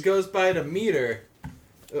by to meet her.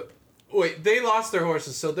 Wait, they lost their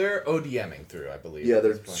horses, so they're ODMing through, I believe. Yeah,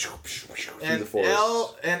 they're through the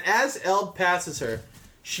forest. And as Eld passes her,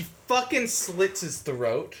 she fucking slits his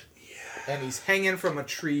throat. Yeah. And he's hanging from a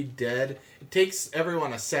tree dead. It takes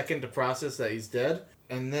everyone a second to process that he's dead.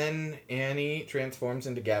 And then Annie transforms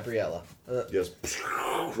into Gabriella. Just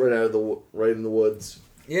right in the woods.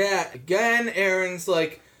 Yeah, again, Aaron's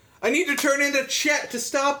like, I need to turn into Chet to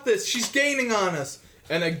stop this. She's gaining on us.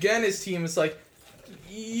 And again, his team is like,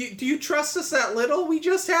 do you trust us that little? We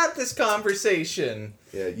just had this conversation.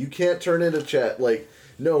 Yeah, you can't turn into Chet. Like,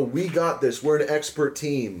 no, we got this. We're an expert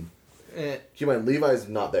team. Keep in mind, Levi's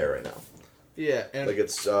not there right now. Yeah, and like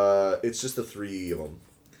it's just the three of them.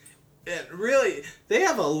 And really, they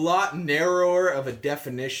have a lot narrower of a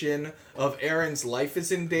definition of Aaron's life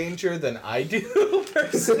is in danger than I do,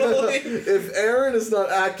 personally. If Aaron is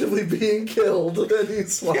not actively being killed, then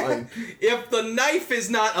he's fine. If the knife is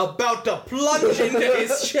not about to plunge into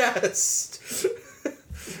his chest.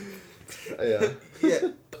 Yeah. Yeah.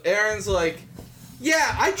 Aaron's like,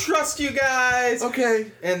 yeah, I trust you guys.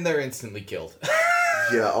 Okay. And they're instantly killed.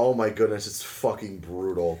 Yeah, oh my goodness, it's fucking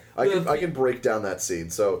brutal. I can break down that scene.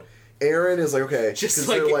 So Aaron is like, okay, just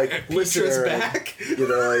like, they're like, listen, Petra's Aaron. back.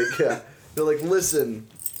 They're like, listen.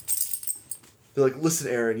 They're like,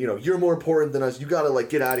 listen, Aaron, you're more important than us. You gotta,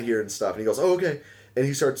 get out of here and stuff. And he goes, oh, okay. And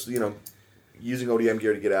he starts, using ODM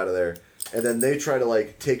gear to get out of there. And then they try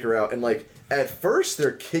to, take her out. And, at first,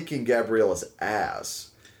 they're kicking Gabriella's ass.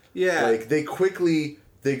 Yeah.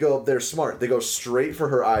 They're smart. They go straight for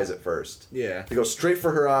her eyes at first. Yeah. They go straight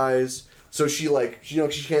for her eyes. So she,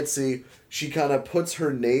 she can't see. She kind of puts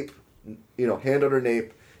her nape, hand on her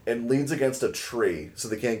nape, and leans against a tree so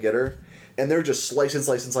they can't get her. And they're just slicing.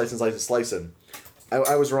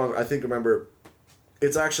 I was wrong. Remember,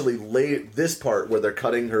 it's actually this part where they're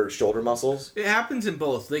cutting her shoulder muscles. It happens in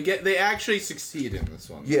both. They actually succeed in this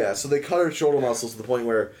one. Yeah, so they cut her shoulder muscles to the point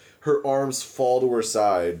where her arms fall to her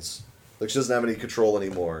sides. She doesn't have any control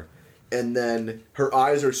anymore. And then her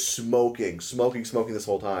eyes are smoking this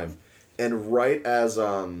whole time. And right as,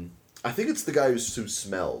 I think it's the guy who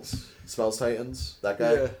smells Titans, that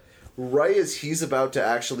guy. Yeah. Right as he's about to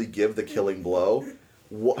actually give the killing blow,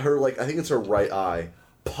 I think it's her right eye,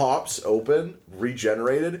 pops open,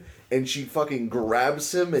 regenerated, and she fucking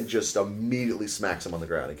grabs him and just immediately smacks him on the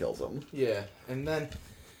ground and kills him. Yeah, and then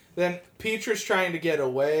Petra's trying to get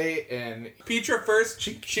away, and Petra first,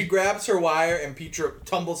 she grabs her wire, and Petra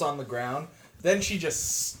tumbles on the ground. Then she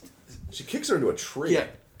kicks her into a tree. Yeah,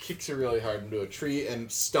 kicks her really hard into a tree and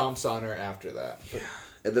stomps on her after that. Yeah.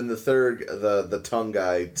 And then the third, the tongue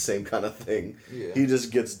guy, same kind of thing. Yeah. He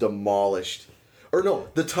just gets demolished. Or no,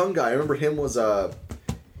 the tongue guy, I remember him was,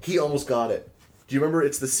 he almost got it. Do you remember?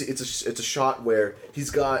 It's a shot where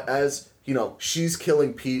he's got, she's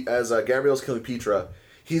killing Gabriella's killing Petra,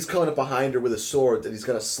 he's coming up behind her with a sword and he's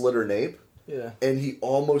gonna slit her nape. Yeah. And he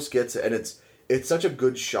almost gets it, and it's such a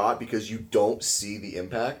good shot because you don't see the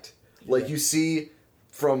impact. Yeah. You see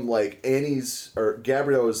from Annie's or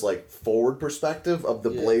Gabriella's forward perspective of the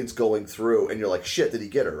blades going through, and you're like, shit, did he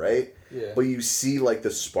get her, right? Yeah. But you see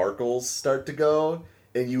the sparkles start to go,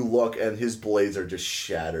 and you look and his blades are just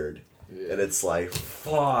shattered. Yeah. And it's like,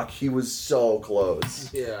 fuck, he was so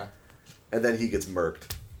close. Yeah. And then he gets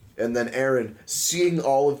murked. And then Aaron, seeing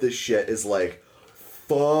all of this shit, is like,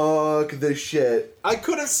 fuck this shit. I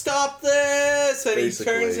could have stopped this! And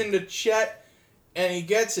Basically. He turns into Chet, and he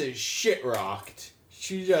gets his shit rocked.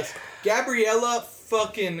 Gabriella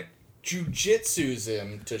fucking jujitsus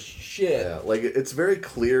him to shit. Yeah, it's very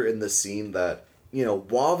clear in the scene that,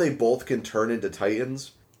 while they both can turn into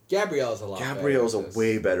Titans, Gabriella's a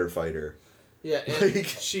way better fighter. Yeah, and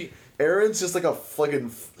Aaron's just a fucking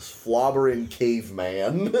flobbering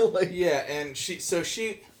caveman. Yeah, and she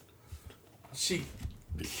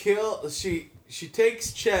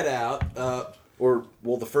takes Chet out.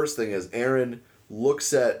 The first thing is Aaron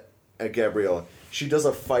looks at Gabriella. She does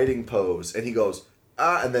a fighting pose, and he goes,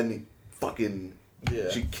 and then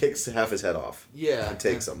she kicks half his head off. Yeah. And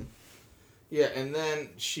takes him. Yeah, and then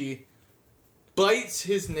she bites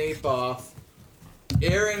his nape off.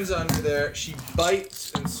 Aaron's under there. She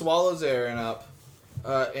bites and swallows Aaron up.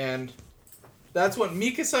 And that's when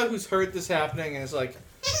Mikasa, who's heard this happening, and is like,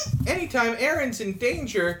 anytime Aaron's in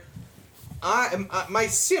danger, my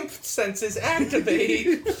simp senses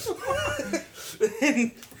activate.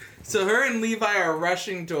 And so her and Levi are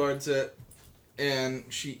rushing towards it, and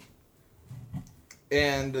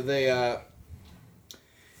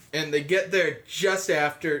they get there just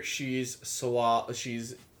after she's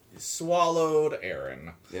swallowed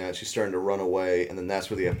Aaron. Yeah, she's starting to run away, and then that's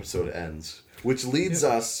where the episode ends. Which leads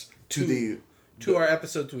us to our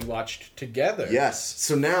episodes we watched together. Yes.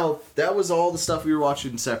 So now, that was all the stuff we were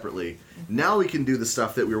watching separately. Now we can do the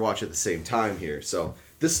stuff that we were watching at the same time here. So,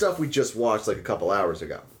 this stuff we just watched like a couple hours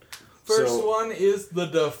ago. First one is the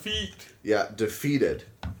defeat. Yeah, Defeated.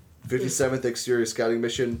 57th Exterior Scouting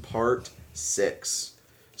Mission, Part 6.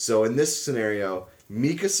 So, in this scenario,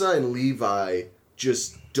 Mikasa and Levi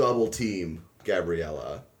just double team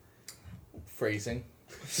Gabriella. Phrasing.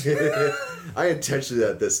 I intentionally did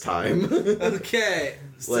that this time. Okay.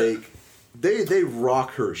 Like, they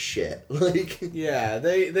rock her shit. Like, yeah,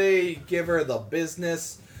 they give her the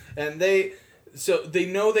business, and they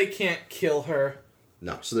know they can't kill her.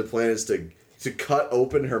 no. So their plan is to cut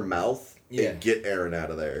open her mouth Yeah. and get Aaron out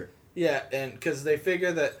of there. Yeah, and because they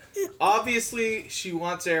figure that obviously she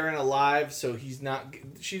wants Aaron alive, so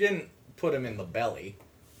she didn't put him in the belly.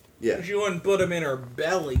 Yeah. She wouldn't put him in her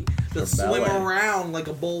belly to Her swim belly. around like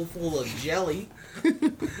a bowl full of jelly.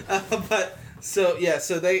 So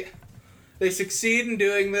they succeed in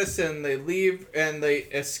doing this, and they leave and they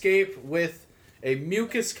escape with a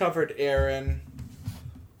mucus-covered Aaron,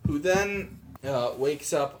 who then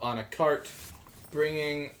wakes up on a cart,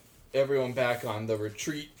 bringing everyone back on the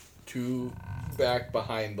retreat to back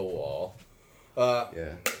behind the wall.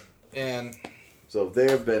 Yeah. And So they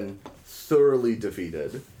have been thoroughly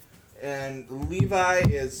defeated. and Levi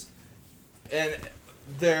is, and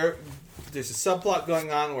there's a subplot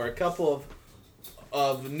going on where a couple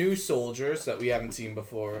of new soldiers that we haven't seen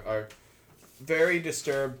before are very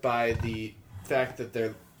disturbed by the fact that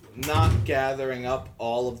they're not gathering up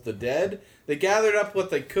all of the dead. They gathered up what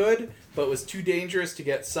they could, but it was too dangerous to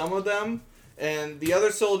get some of them. And the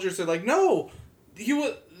other soldiers are like, "No,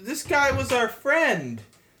 this guy was our friend.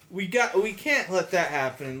 We can't let that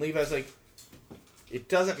happen." And Levi's like, "It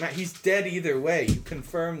doesn't matter. He's dead either way. You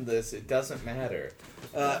confirmed this. It doesn't matter."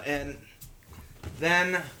 And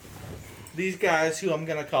then these guys, who I'm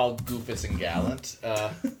gonna call Goofus and Gallant,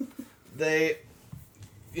 they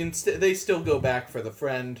still go back for the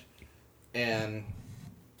friend, and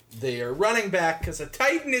they are running back because a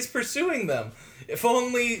Titan is pursuing them. If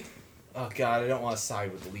only. Oh God, I don't want to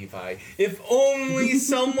side with Levi. If only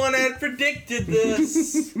someone had predicted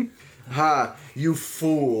this. Ha! You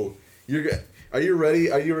fool! Are you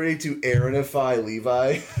ready? Are you ready to Aaronify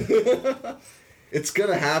Levi? It's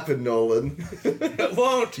gonna happen, Nolan. It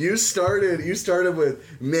won't. You started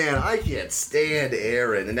with, man, I can't stand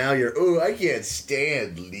Aaron, and now you're, I can't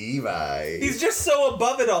stand Levi. He's just so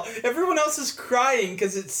above it all. Everyone else is crying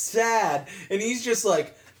because it's sad, and he's just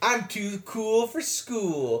like, "I'm too cool for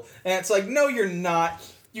school." And it's like, no, you're not.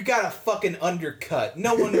 You got a fucking undercut.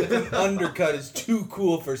 No one with an undercut is too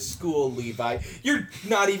cool for school, Levi. You're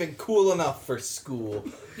not even cool enough for school.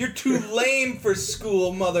 You're too lame for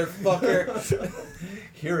school, motherfucker.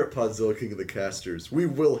 Here at Podzilla King of the Casters, we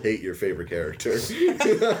will hate your favorite character.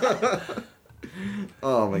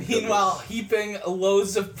 Oh my god. Meanwhile, heaping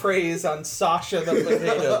loads of praise on Sasha the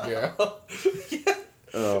Potato Girl.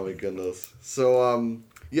 Oh my goodness. So,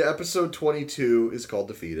 yeah, episode 22 is called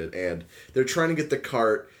Defeated, and they're trying to get the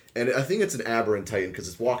cart, and I think it's an aberrant Titan because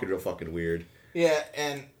it's walking real fucking weird. Yeah,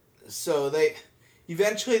 and so they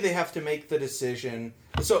have to make the decision.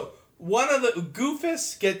 So one of the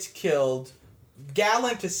Goofus gets killed,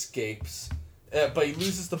 Gallant escapes, but he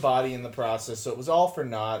loses the body in the process. So it was all for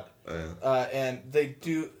naught. And they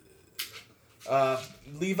do.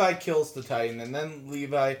 Levi kills the Titan, and then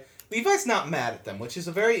Levi's not mad at them, which is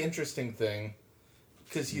a very interesting thing,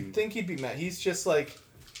 because you'd think he'd be mad. He's just like,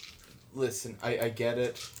 listen, I get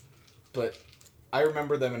it, but I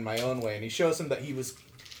remember them in my own way. And he shows him that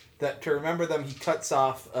to remember them, he cuts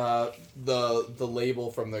off the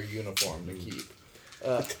label from their uniform to keep.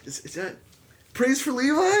 Is that praise for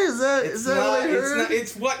Levi? Is that what I heard?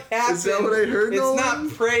 It's what happened. Is that what I heard, It's Nolan?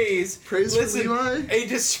 not praise. Praise Listen, for Levi? A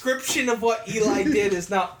description of what Eli did is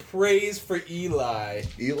not praise for Eli.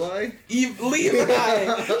 Eli?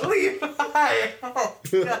 Levi! Levi! Oh,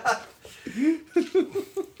 God.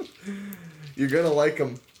 You're gonna like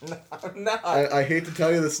him. No, I'm not. I hate to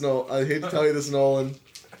tell you this, Nolan.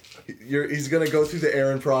 He's gonna go through the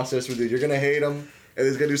Aaron process with you. You're gonna hate him, and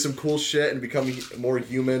he's gonna do some cool shit and become more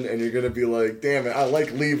human, and you're gonna be like, damn it, I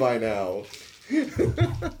like Levi now.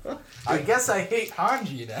 I guess I hate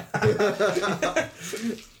Hanji now.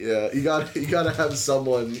 Yeah, you gotta have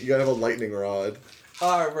someone. You gotta have a lightning rod.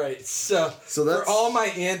 Alright, so that's for all my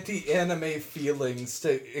anti-anime feelings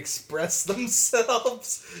to express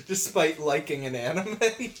themselves despite liking an anime.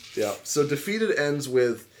 Yeah. So Defeated ends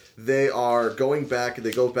with they are going back.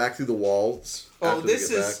 They go back through the walls. Oh, after they this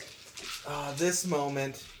get is back. this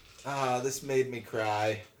moment This made me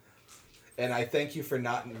cry. And I thank you for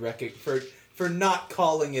not for not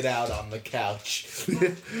calling it out on the couch.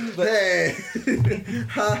 Hey!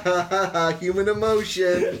 Ha ha ha ha, human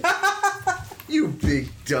emotion. You big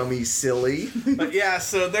dummy silly. But yeah,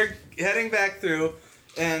 so they're heading back through,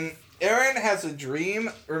 and Aaron has a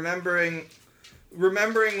dream remembering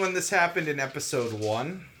when this happened in episode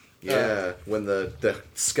 1. Yeah, when the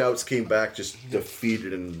scouts came back just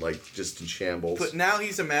defeated and just in shambles. But now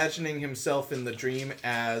he's imagining himself in the dream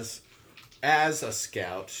as a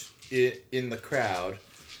scout in the crowd.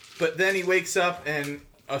 But then he wakes up and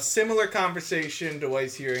a similar conversation to what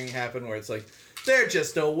he's hearing happen where it's like, they're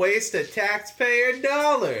just a waste of taxpayer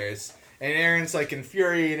dollars. And Aaron's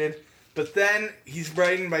infuriated. But then he's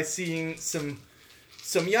brightened by seeing some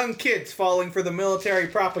young kids falling for the military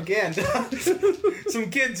propaganda. Some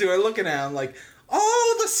kids who are looking at him like,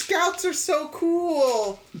 oh, the scouts are so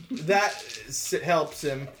cool. That helps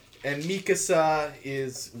him. And Mikasa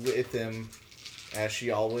is with him, as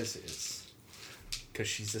she always is. Because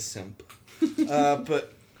she's a simp.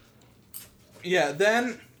 But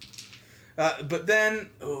then,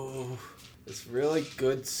 this really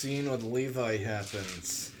good scene with Levi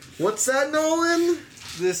happens. What's that, Nolan?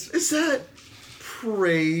 Is that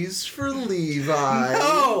praise for Levi?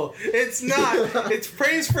 No, it's not. It's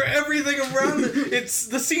praise for everything around it.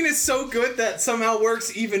 The scene is so good that somehow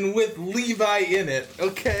works even with Levi in it.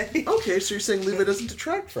 Okay. Okay, so you're saying Levi doesn't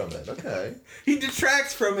detract from it. Okay. He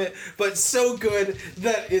detracts from it, but so good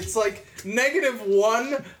that it's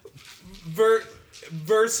 -1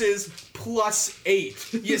 versus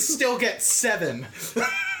 +8. You still get 7.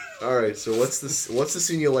 All right. So what's the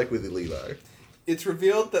scene you like with Levi? It's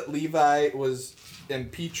revealed that Levi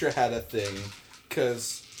and Petra had a thing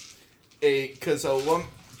because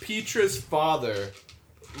Petra's father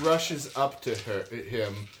rushes up to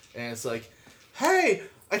him and it's like, hey,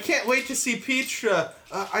 I can't wait to see Petra.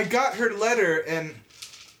 I got her letter and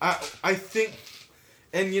I think,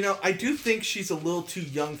 and I do think she's a little too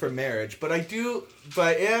young for marriage, but I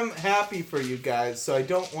am happy for you guys, so I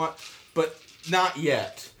don't want, but not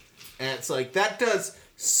yet. And it's like, that does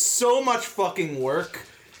so much fucking work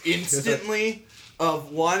instantly.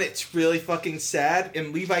 Of one, it's really fucking sad,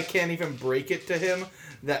 and Levi can't even break it to him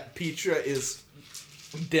that Petra is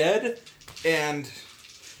dead, and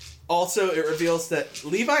also it reveals that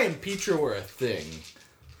Levi and Petra were a thing,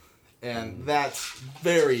 and that's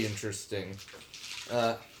very interesting.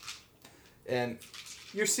 And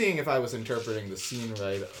you're seeing if I was interpreting the scene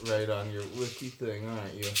right on your wiki thing,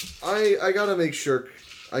 aren't you? I gotta make sure.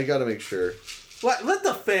 Let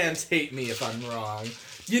the fans hate me if I'm wrong.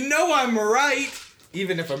 You know I'm right,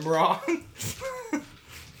 even if I'm wrong.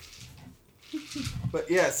 But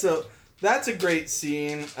yeah, so that's a great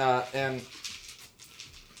scene, and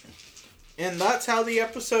that's how the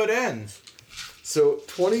episode ends. So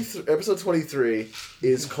episode 23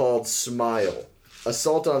 is called Smile.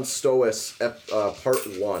 Assault on Stoas, part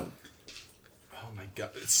 1.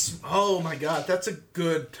 Oh my god, that's a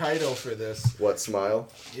good title for this. What, Smile?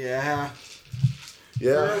 Yeah.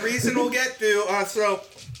 Yeah. For a reason we'll get to. So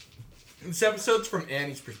this episode's from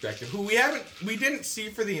Annie's perspective, who we didn't see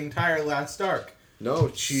for the entire last arc.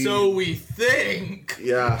 No, she... So we think.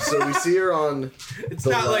 Yeah, so we see her on... It's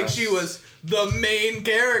not like she was the main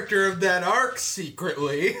character of that arc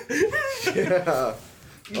secretly. Yeah.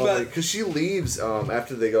 Because she leaves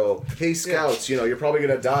after they go, hey, scouts, you're probably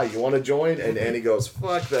going to die. You want to join? And Annie goes,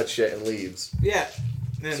 fuck that shit, and leaves. Yeah.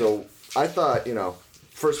 So I thought,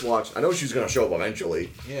 first watch, I know she was going to show up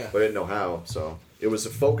eventually. Yeah. But I didn't know how, so... It was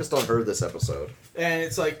focused on her this episode. And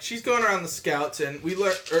it's like, she's going around the scouts, and we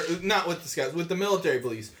learn... Or, not with the scouts, with the military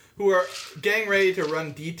police, who are getting ready to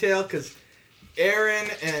run detail, because Aaron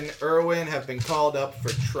and Erwin have been called up for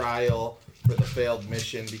trial for the failed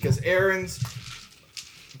mission, because Aaron's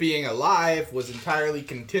being alive was entirely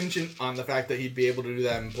contingent on the fact that he'd be able to do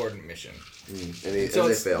that important mission. So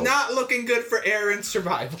it's failed. Not looking good for Aaron's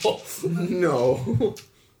survival. No.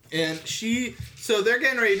 And so they're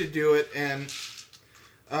getting ready to do it, and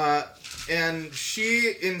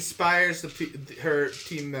she inspires her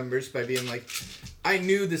team members by being like, I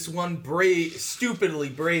knew this one stupidly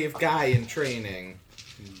brave guy in training.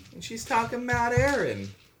 And she's talking about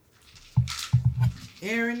Aaron.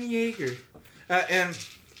 Aaron Yeager. And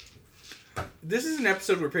this is an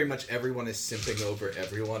episode where pretty much everyone is simping over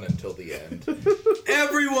everyone until the end.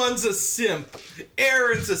 Everyone's a simp.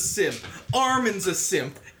 Aaron's a simp. Armin's a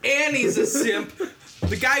simp. Annie's a simp.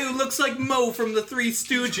 The guy who looks like Mo from the Three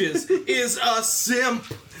Stooges is a simp.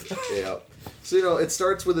 Yeah. So, it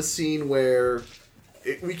starts with a scene where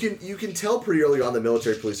you can tell pretty early on the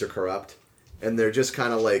military police are corrupt. and they're just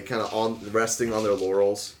kind of resting on their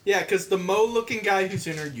laurels. Yeah, because the Mo-looking guy who's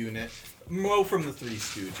in her unit, Mo from the Three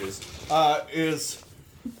Stooges,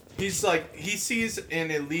 he sees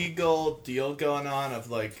an illegal deal going on of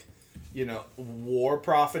war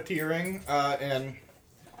profiteering, and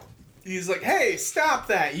he's like, "Hey, stop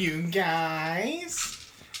that, you guys!"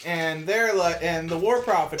 And they're like, and the war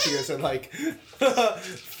profiteers are like,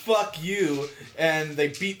 "Fuck you!" And they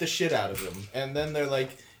beat the shit out of him. And then they're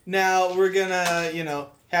like, "Now we're gonna,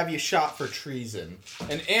 have you shot for treason."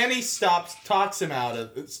 And Annie talks them out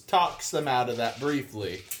of that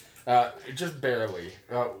briefly, just barely.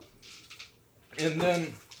 And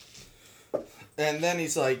then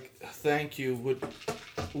he's like, "Thank you.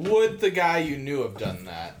 Would the guy you knew have done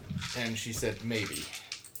that?" And she said, "Maybe."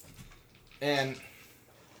 And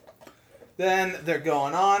then they're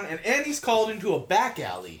going on, and Annie's called into a back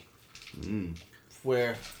alley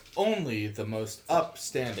where only the most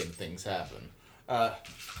upstanding things happen.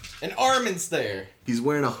 And Armin's there. He's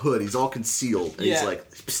wearing a hood. He's all concealed. And Yeah. he's like,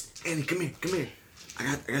 "Psst, Annie, come here. I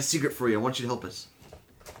got a secret for you. I want you to help us."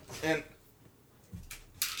 And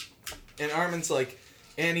Armin's like,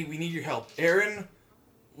 "Annie, we need your help. Aaron,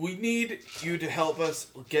 we need you to help us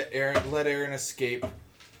let Aaron escape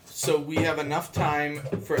so we have enough time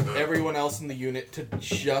for everyone else in the unit to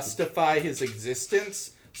justify his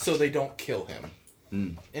existence so they don't kill him."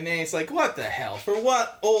 And Annie's like, "What the hell? For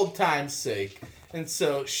what old time's sake?" And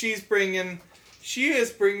so she is bringing...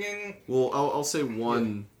 Well, I'll say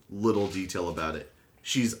one little detail about it.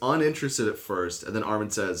 She's uninterested at first, and then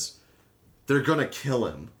Armin says, "They're gonna kill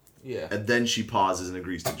him." Yeah. And then she pauses and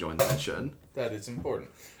agrees to join the mission. That is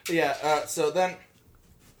important. Yeah, so then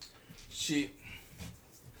she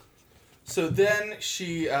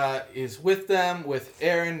is with them, with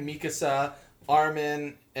Aaron, Mikasa,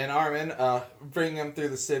 Armin, bringing them through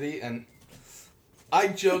the city. And I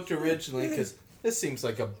joked originally, because this seems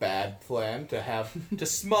like a bad plan to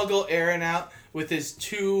smuggle Aaron out with his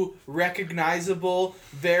two recognizable,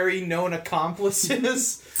 very known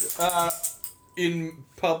accomplices in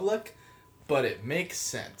public, but it makes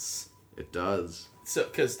sense. It does. So,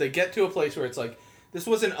 because they get to a place where it's like, this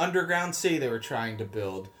was an underground city they were trying to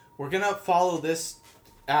build. We're gonna follow this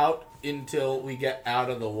out until we get out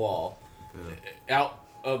of the wall, out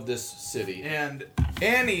of this city. And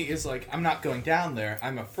Annie is like, "I'm not going down there.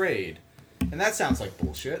 I'm afraid." And that sounds like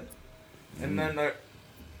bullshit. And then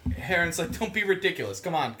Aaron's like, "Don't be ridiculous.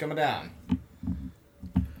 Come on down."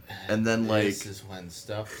 And then This is when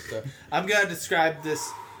stuff starts. I'm gonna describe this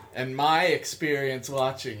and my experience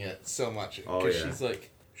watching it so much. Because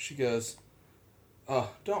she goes,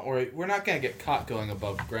 "Oh, don't worry. We're not gonna get caught going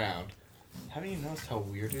above ground. Haven't you noticed how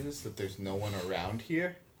weird it is that there's no one around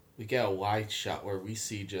here?" We get a wide shot where we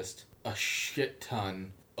see just a shit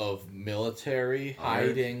ton of military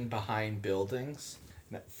hiding behind buildings.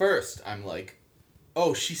 And at first, I'm like,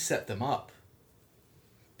 "Oh, she set them up."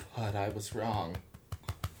 But I was wrong.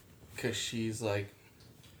 Because she's like,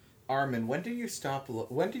 "Armin, when did you start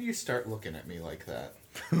looking at me like that?"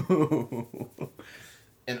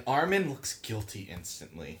 And Armin looks guilty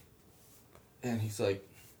instantly. And he's like,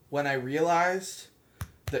 "When I realized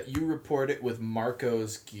that you reported with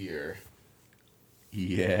Marco's gear."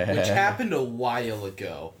 Yeah. Which happened a while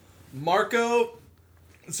ago. Marco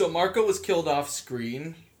was killed off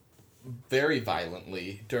screen very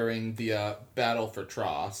violently during the battle for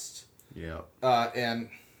Trost. Yeah. And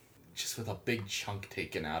just with a big chunk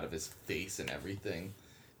taken out of his face and everything.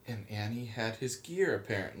 And Annie had his gear,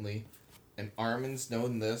 apparently. And Armin's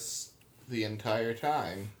known this the entire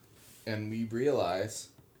time. And we realize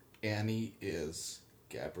Annie is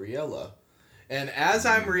Gabriella. And as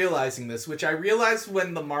I'm realizing this, which I realized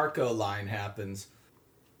when the Marco line happens,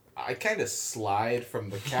 I kind of slide from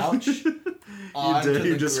the couch onto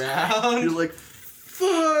the ground. You're like,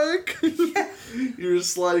 fuck! Yeah. You're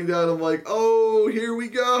just sliding down. I'm like, oh, here we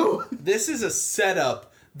go. This is a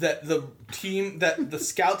setup that the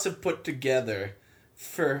scouts have put together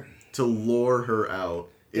to lure her out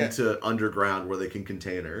into underground where they can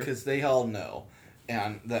contain her. Because they all know,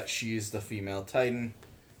 and that she's the female Titan.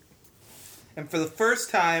 And for the first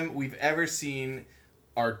time we've ever seen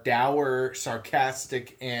our dour,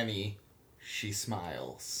 sarcastic Annie, she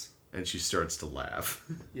smiles. And she starts to laugh.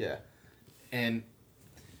 Yeah. And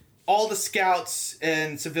all the scouts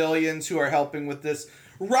and civilians who are helping with this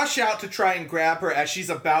rush out to try and grab her as she's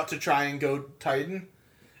about to try and go Titan.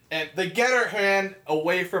 And they get her hand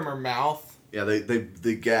away from her mouth. Yeah,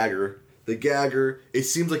 they gag her. They gag her. It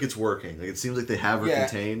seems like it's working. Like, it seems like they have her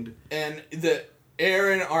contained. And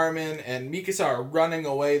Aaron, Armin, and Mikasa are running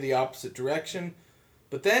away the opposite direction.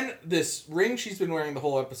 But then this ring she's been wearing the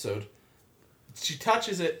whole episode, she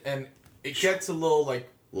touches it and it gets a little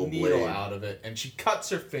Little needle blade. out of it, and she cuts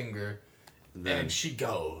her finger, then and she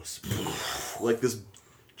goes. like this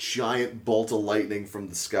giant bolt of lightning from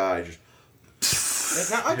the sky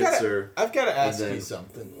just Now hits her. I've got to ask then- you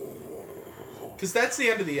something, because that's the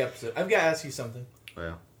end of the episode. I've got to ask you something. Oh,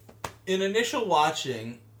 yeah. In initial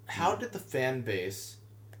watching, how did the fan base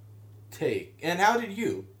take, and how did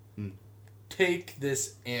you take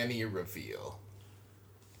this Annie reveal?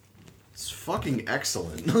 It's fucking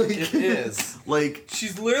excellent. Like, It is. Like,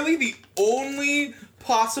 She's literally the only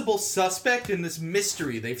possible suspect in this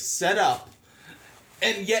mystery they've set up,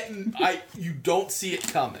 and yet you don't see it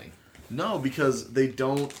coming. no, because they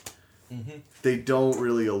don't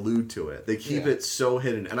really allude to it. They keep Yeah. it so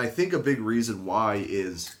hidden. And I think a big reason why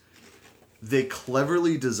is they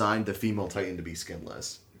cleverly designed the female Titan to be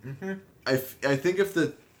skinless. Mm-hmm. I think if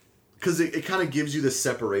the... Because it kind of gives you the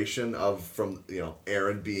separation from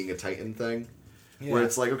Eren being a Titan thing. Where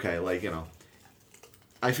it's like, okay, like,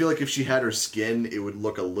 I feel like if she had her skin, it would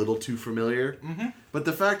look a little too familiar. Mm-hmm. But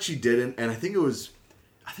the fact she didn't, and I think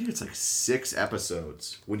it's like 6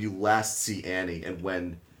 episodes when you last see Annie and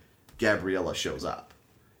when Gabriella shows up.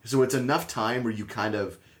 So it's enough time where you kind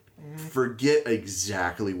of forget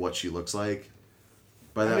exactly what she looks like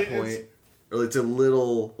by that point. Or it's a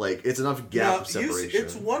little, like, it's enough gap of separation.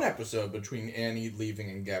 It's one episode between Annie leaving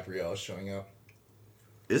and Gabrielle showing up.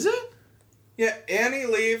 Is it? Yeah, Annie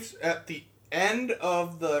leaves at the end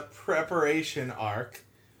of the preparation arc,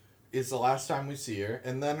 is the last time we see her,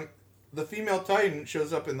 and then the female Titan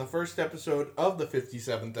shows up in the first episode of the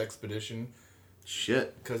 57th expedition,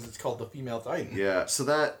 Shit. because it's called the female Titan. Yeah, so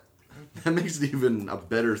that makes it even a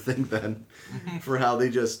better thing then for how they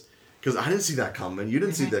just... Because I didn't see that coming. You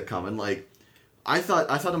didn't see that coming. Like, I thought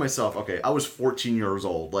to myself, okay, I was 14 years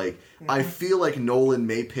old. Like, I feel like Nolan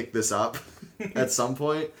may pick this up at some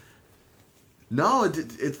point. No,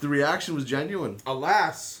 the reaction was genuine.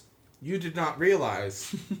 Alas, you did not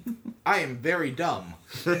realize I am very dumb.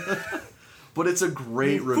 But it's a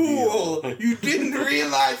great reveal. Fool! You didn't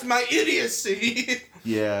realize my idiocy!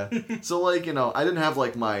 Yeah. So, like, I didn't have,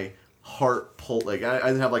 like, my heart pulse. Like, I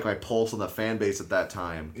didn't have, like, my pulse on the fan base at that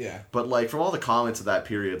time. Yeah. But, like, from all the comments of that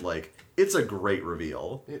period, like, it's a great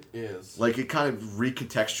reveal. It is. Like, it kind of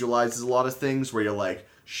recontextualizes a lot of things where you're like,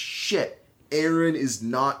 shit, Eren is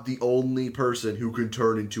not the only person who can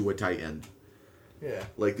turn into a Titan. Yeah.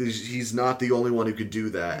 Like, he's not the only one who could do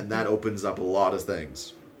that, and that opens up a lot of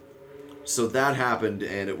things. So that happened,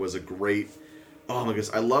 and it was a great... Oh my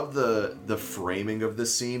goodness, I love the framing of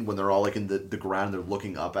this scene when they're all, like, in the ground and they're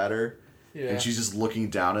looking up at her. Yeah. And she's just looking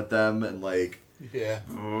down at them, and, like... Yeah.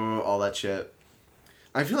 all that shit.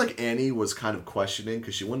 I feel like Annie was kind of questioning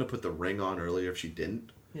because she wouldn't have put the ring on earlier if she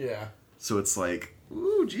didn't. Yeah. So it's like,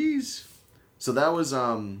 ooh, jeez. So that was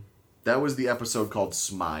the episode called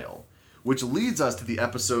Smile, which leads us to the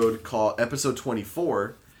episode called episode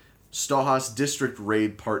 24, Stohas District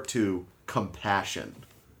Raid Part 2, Compassion.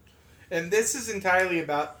 And this is entirely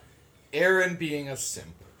about Eren being a simp.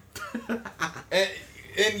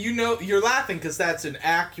 and you're laughing because that's an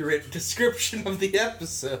accurate description of the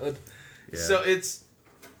episode. Yeah. So it's,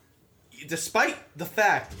 despite the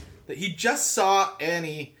fact that he just saw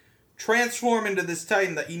Annie transform into this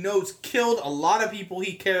Titan that he knows killed a lot of people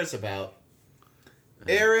he cares about,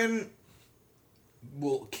 Eren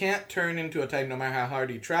can't turn into a Titan no matter how hard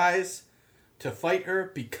he tries to fight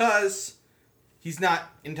her because he's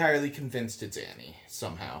not entirely convinced it's Annie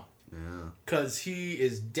somehow. Yeah. Because he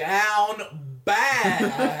is down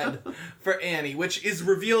bad for Annie, which is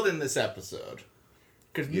revealed in this episode.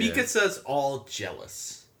 Because Yeah. Mikasa's all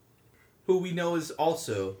jealous. Who we know is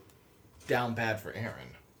also down bad for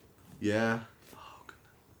Eren. Yeah. Oh, goodness.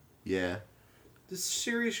 Yeah. This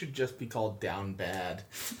series should just be called Down Bad.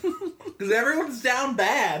 Because everyone's down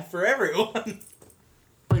bad for everyone.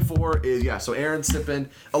 24 is, yeah, so Eren sipping.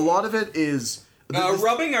 A lot of it is...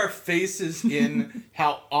 Rubbing our faces in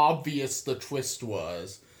how obvious the twist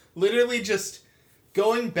was. Literally just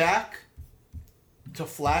going back to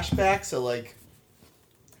flashbacks. So, like,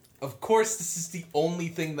 of course, this is the only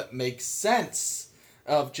thing that makes sense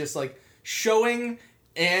of just, like, showing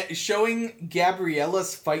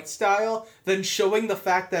Gabriella's fight style, then showing the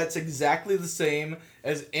fact that it's exactly the same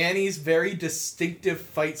as Annie's very distinctive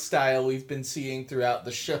fight style we've been seeing throughout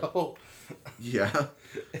the show. Yeah.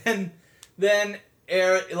 And then,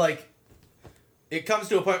 like, it comes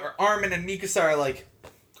to a point where Armin and Mikasa are like,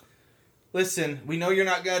 listen, we know you're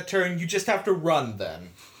not gonna turn, you just have to run then.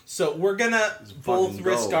 So we're gonna both fucking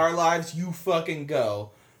risk go. our lives, you fucking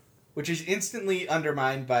go. Which is instantly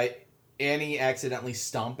undermined by Annie accidentally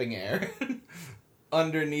stomping Eren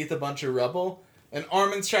underneath a bunch of rubble. And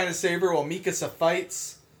Armin's trying to save her while Mikasa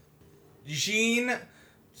fights. Jean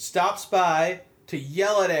stops by to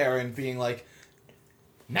yell at Eren, being like,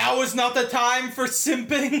 "Now is not the time for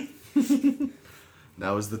simping."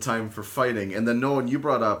 Now is the time for fighting. And then, Nolan, you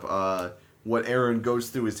brought up what Eren goes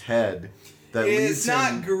through his head. That leads It's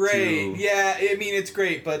not him great. to- Yeah, I mean, it's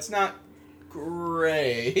great, but it's not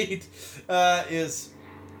great. Is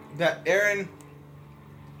that Eren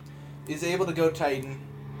is able to go Titan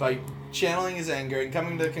by channeling his anger and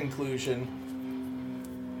coming to the conclusion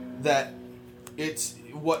that it's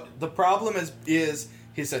what the problem is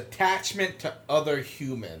his attachment to other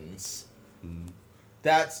humans.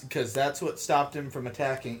 That's because that's what stopped him from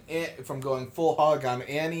attacking, from going full hog on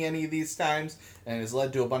any of these times, and has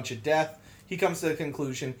led to a bunch of death. He comes to the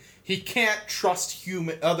conclusion he can't trust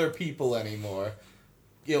other people anymore.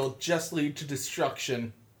 It'll just lead to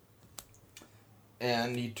destruction.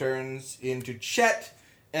 And he turns into Chet,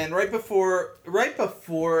 and right before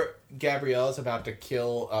Gabrielle's about to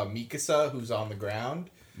kill Mikasa, who's on the ground,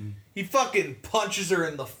 he fucking punches her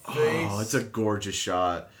in the face. Oh, it's a gorgeous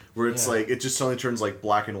shot. Where it's Yeah. like, it just suddenly turns like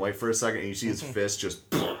black and white for a second, and you see his fist just...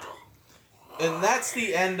 And that's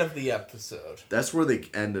the end of the episode. That's where they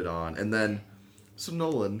ended on. And then, so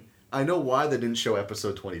Nolan, I know why they didn't show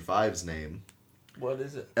episode 25's name. What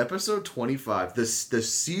is it? Episode 25, the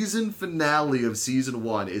season finale of season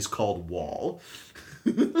 1 is called Wall.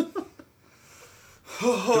 Those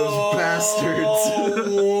bastards.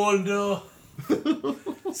 Oh, no.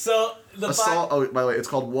 So, the Assault, oh, by the way, it's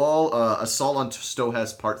called Wall, Assault on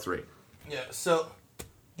Stohess Part 3. Yeah, so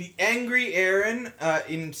the angry Eren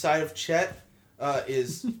inside of Chet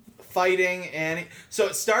is fighting Annie. So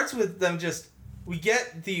it starts with them just... We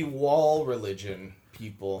get the wall religion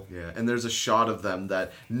people. Yeah, and there's a shot of them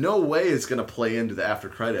that no way is going to play into the after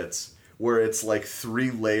credits, where it's like 3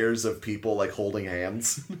 layers of people like holding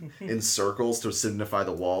hands in circles to signify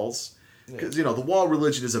the walls. Because, you know, the wall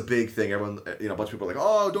religion is a big thing. Everyone, you know, a bunch of people are like,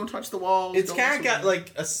 oh, don't touch the walls. It's don't kind touch of the got walls."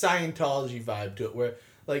 like a Scientology vibe to it, where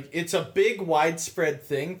like it's a big widespread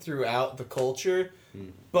thing throughout the culture,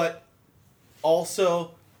 but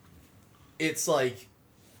also it's like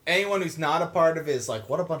anyone who's not a part of it is like,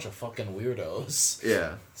 what a bunch of fucking weirdos.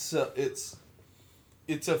 Yeah. So it's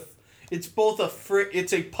both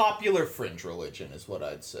it's a popular fringe religion is what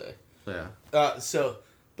I'd say. Yeah. So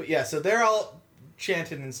they're all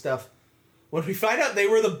chanting and stuff. When we find out they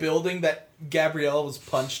were the building that Gabrielle was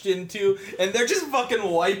punched into, and they're just fucking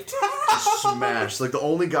wiped out. Smashed. Like, the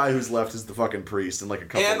only guy who's left is the fucking priest and, like, a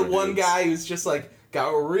couple And other one dudes. guy who's just, like, got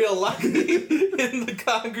real lucky in the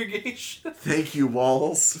congregation. Thank you,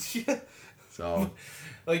 Walls. Yeah. So,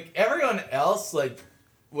 Like, everyone else, like,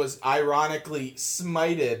 was ironically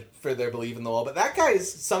smited for their belief in the wall, but that guy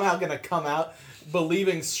is somehow gonna come out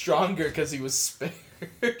believing stronger because he was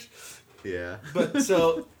spared. yeah. But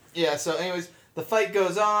so anyways, the fight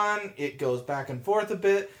goes on, it goes back and forth a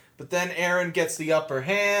bit, but then Eren gets the upper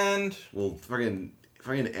hand. Well, fucking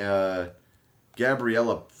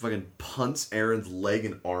Gabriella fucking punts Eren's leg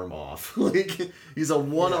and arm off. Like, he's a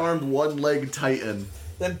one-armed, one-legged titan.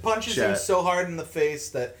 Then punches him Chet. so hard in the face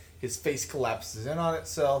that his face collapses in on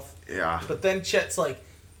itself. Yeah. But then Chet's like,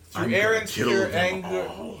 through I'm gonna Eren's kill pure them anger,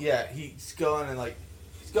 all. yeah, he's going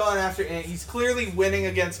after, and he's clearly winning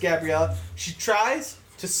against Gabriella. She tries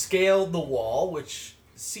to scale the wall, which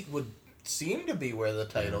would seem to be where the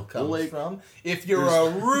title comes like, from. If you're a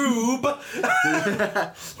rube.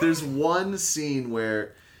 There's one scene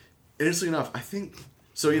where, interestingly enough, I think...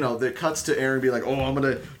 So, you know, it cuts to Eren being like, oh, I'm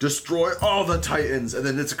going to destroy all the Titans. And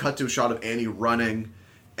then it's a cut to a shot of Annie running.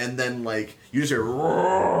 And then, like, you just hear,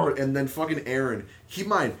 roar, and then fucking Eren. Keep in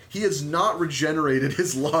mind, he has not regenerated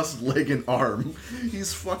his lost leg and arm.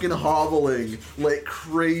 He's fucking hobbling like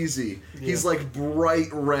crazy. Yeah. He's, like, bright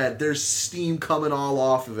red. There's steam coming all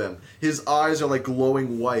off of him. His eyes are, like,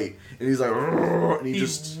 glowing white. And he's like, roar, and he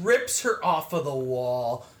just... rips her off of the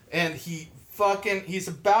wall, and he's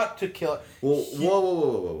about to kill her. Well,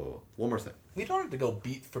 whoa. One more thing. We don't have to go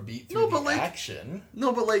beat for beat through No, but, like, action.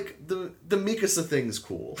 No, but, like, the Mikasa thing's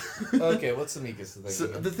cool. Okay, what's the Mikasa thing? So,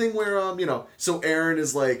 again? the thing where, you know, so Eren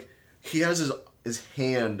is, like, he has his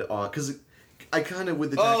hand on, because I kind of,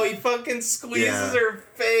 with the... Oh, he fucking squeezes Yeah. her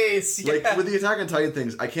face. Like, Yeah. with the Attack on Titan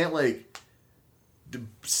things, I can't, like,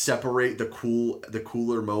 separate the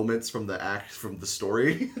cooler moments from the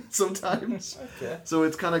story sometimes. Okay. So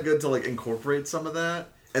it's kind of good to, like, incorporate some of that.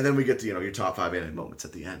 And then we get to, you know, your top 5 anime moments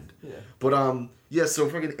at the end. Yeah. But, yeah, so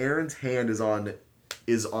fucking Eren's hand is on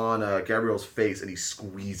Gabrielle's face, and he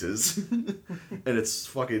squeezes. And it's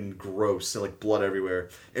fucking gross, and, like, blood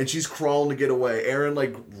everywhere. And she's crawling to get away. Eren,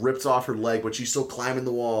 like, rips off her leg, but she's still climbing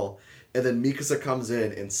the wall. And then Mikasa comes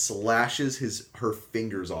in and slashes her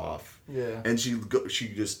fingers off. Yeah. And she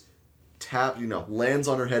just lands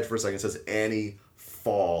on her head for a second, says Annie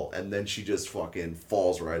fall, and then she just fucking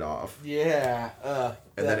falls right off. Yeah.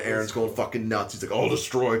 And then Aaron's going fucking nuts. He's like, I'll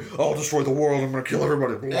destroy the world. I'm gonna kill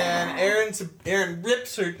everybody. And Aaron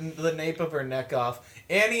rips the nape of her neck off.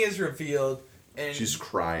 Annie is revealed, and she's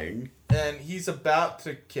crying. And he's about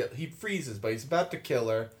to kill. He freezes, but he's about to kill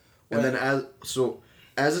her. And then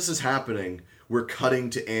as this is happening, we're cutting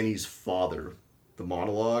to Annie's father, the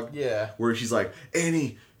monologue. Yeah. Where she's like,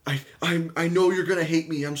 Annie, I know you're gonna hate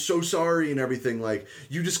me. I'm so sorry and everything. Like,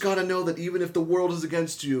 you just gotta know that even if the world is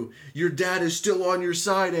against you, your dad is still on your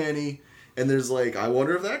side, Annie. And there's like, I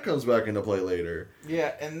wonder if that comes back into play later.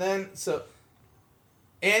 Yeah, and then so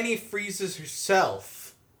Annie freezes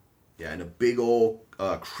herself. Yeah, in a big old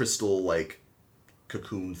crystal like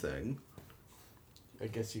cocoon thing. I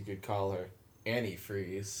guess you could call her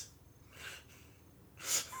Antifreeze.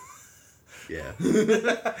 Yeah.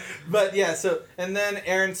 But yeah, so, and then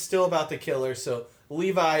Aaron's still about to kill her, so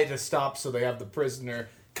Levi to stop so they have the prisoner,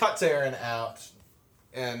 cuts Aaron out,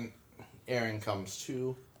 and Aaron comes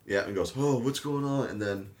to. Yeah, and goes, oh, what's going on? And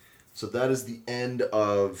then, so that is the end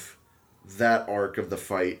of that arc of the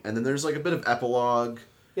fight. And then there's like a bit of epilogue.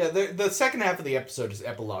 Yeah, the second half of the episode is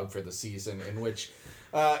epilogue for the season, in which,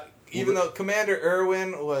 even though Commander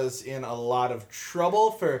Irwin was in a lot of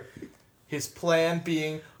trouble for his plan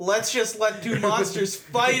being, let's just let two monsters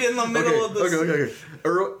fight in the middle of the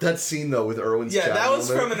Okay. That scene, though, with Irwin's Yeah, chat that was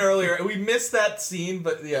moment. from an earlier... We missed that scene,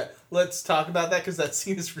 but yeah, let's talk about that, because that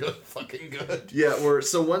scene is really fucking good. Yeah,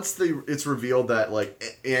 so once it's revealed that, like,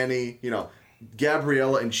 Annie,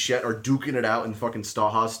 Gabriella and Shet are duking it out in fucking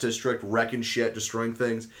Stahas district, wrecking shit, destroying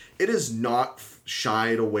things. It is not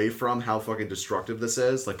shied away from how fucking destructive this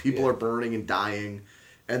is. Like, people are burning and dying.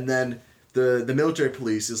 And then the military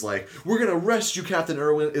police is like, we're gonna arrest you, Captain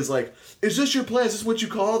Irwin. Is like, is this your plan? Is this what you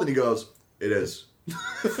called? And he goes, it is.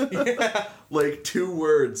 Yeah. Like, 2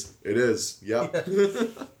 words. It is. Yep. Yeah.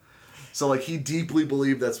 So, like, he deeply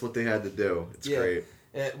believed that's what they had to do. It's great.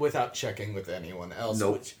 Without checking with anyone else.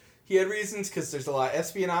 Nope. Which he had reasons, because there's a lot of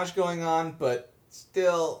espionage going on, but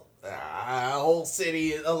still, a whole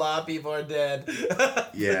city, a lot of people are dead.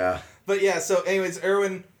 Yeah. But yeah, so anyways,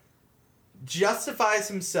 Irwin justifies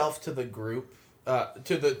himself to the group,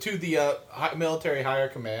 to the military higher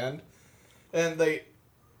command, and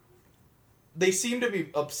they seem to be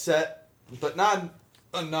upset, but not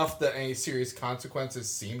enough that any serious consequences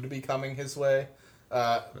seem to be coming his way.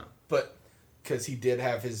 No. But because he did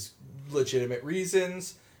have his legitimate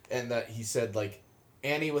reasons, and that he said, like,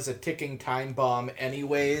 Annie was a ticking time bomb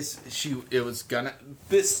anyways.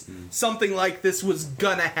 Something like this was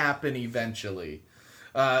gonna happen eventually.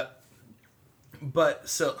 But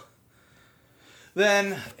so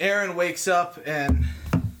then Aaron wakes up and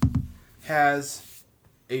has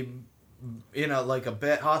a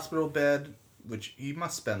hospital bed, which he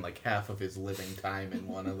must spend like half of his living time in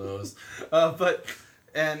one of those.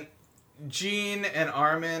 And Jean and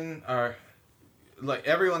Armin are, like,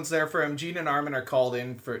 everyone's there for him. Jean and Armin are called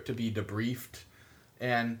in to be debriefed,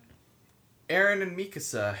 and Aaron and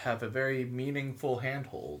Mikasa have a very meaningful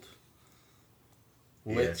handhold,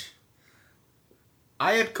 which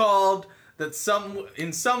I had called that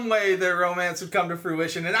in some way their romance would come to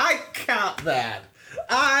fruition, and I count that.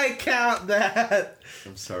 I'm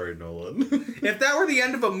sorry, Nolan. If that were the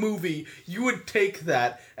end of a movie, you would take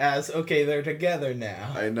that as, okay, they're together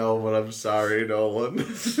now. I know, but I'm sorry, Nolan.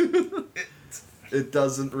 It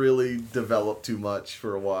doesn't really develop too much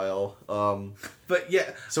for a while. But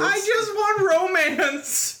yeah, so I just want romance.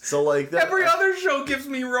 So like that, every other show gives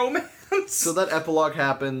me romance. So that epilogue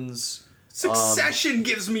happens. Succession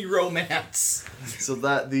gives me romance. So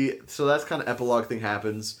that's kind of epilogue thing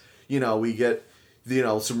happens. We get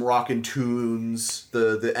some rockin' tunes,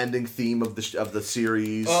 the ending theme of the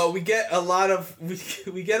series. Oh, we get a lot of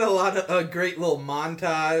a great little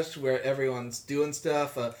montage where everyone's doing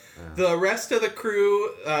stuff. The rest of the crew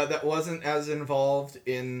that wasn't as involved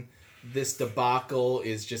in this debacle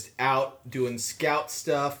is just out doing scout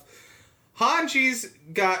stuff. Hanji's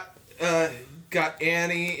got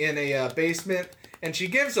Annie in a basement, and she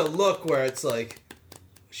gives a look where it's like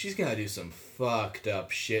she's gonna do some fucked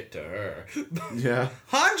up shit to her. Yeah.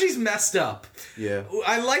 Hanji's messed up. Yeah.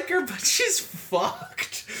 I like her, but she's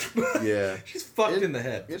fucked. Yeah. She's fucked in the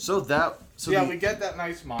head. We get that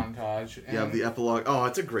nice montage. And the epilogue. Oh,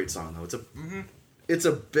 it's a great song though. It's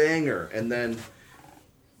a banger. And then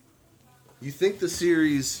you think the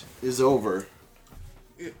series is over.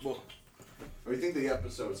 Or you think the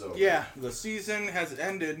episode's over. Yeah, the season has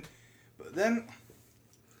ended, but then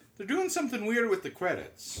they're doing something weird with the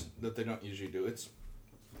credits that they don't usually do. It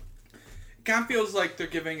kind of feels like they're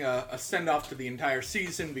giving a send-off to the entire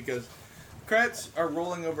season, because credits are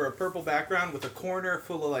rolling over a purple background with a corner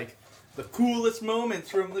full of like the coolest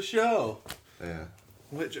moments from the show. Yeah.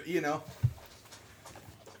 Which,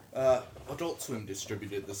 Adult Swim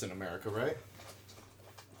distributed this in America, right?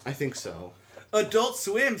 I think so. Adult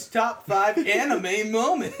Swim's top 5 anime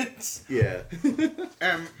moments. Yeah.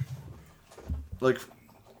 Um, like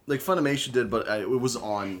Funimation did, but it was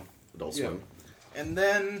on Adult Swim. And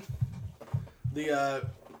then the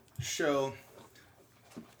show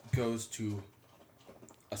goes to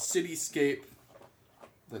a cityscape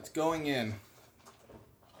that's going in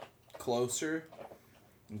closer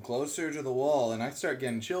and closer to the wall, and I start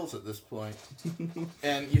getting chills at this point.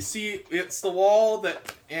 And you see, it's the wall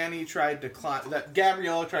that Annie tried to climb, that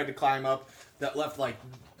Gabriella tried to climb up, that left like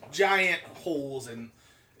giant holes, and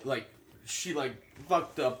like she like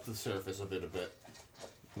fucked up the surface a bit.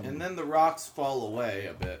 And then the rocks fall away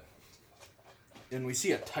a bit, and we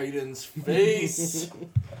see a Titan's face.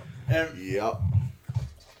 And Yep.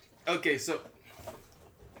 okay, so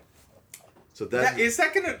that is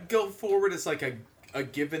that gonna go forward as like a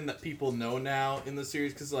given that people know now in the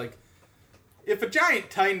series? Because like, if a giant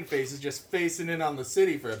Titan face is just facing in on the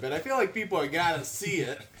city for a bit, I feel like people are gonna see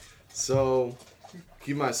it. So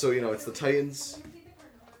keep in mind. So it's the Titans.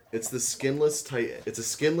 It's the skinless Titan. It's a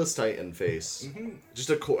skinless Titan face. Mm-hmm. Just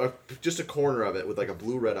a corner of it with like a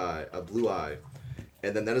blue eye,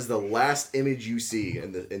 and then that is the last image you see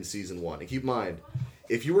in season 1. And keep in mind,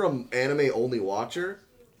 if you were an anime only watcher,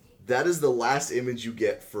 that is the last image you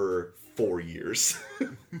get for 4 years.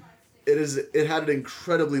 It had an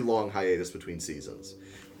incredibly long hiatus between seasons.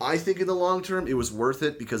 I think in the long term it was worth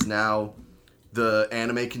it because now the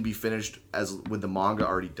anime can be finished with the manga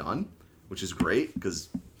already done, which is great because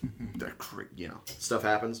stuff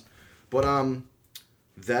happens. But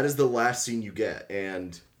that is the last scene you get,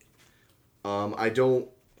 and I'm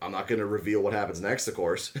not gonna reveal what happens next, of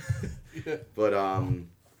course. Yeah. But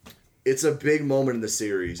it's a big moment in the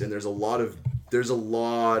series, and there's a lot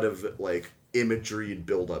of like imagery and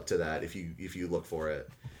build up to that if you look for it.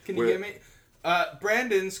 Can you give me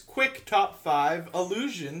Brandon's quick top 5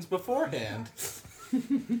 allusions beforehand?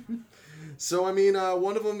 So I mean,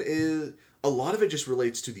 one of them is a lot of it just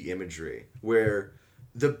relates to the imagery, where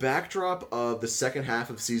the backdrop of the second half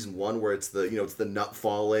of season 1, where it's the nut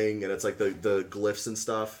falling and it's like the glyphs and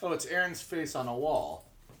stuff. Oh, it's Aaron's face on a wall.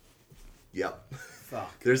 Yep.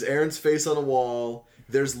 Fuck. There's Aaron's face on a wall.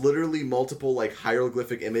 There's literally multiple like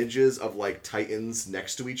hieroglyphic images of like Titans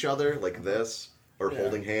next to each other, like this, or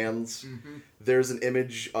holding hands. Mm-hmm. There's an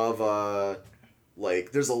image of I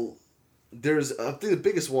think the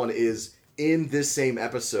biggest one is in this same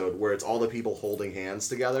episode where it's all the people holding hands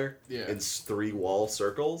together in 3 wall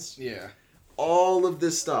circles. Yeah. All of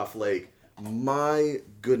this stuff, like, my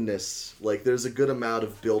goodness, like, there's a good amount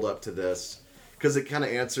of build up to this. Because it kind of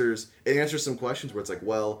answers some questions where it's like,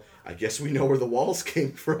 well, I guess we know where the walls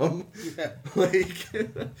came from. Yeah. Like,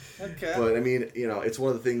 okay. But I mean, it's one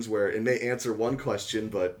of the things where it may answer one question,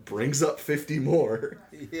 but brings up 50 more.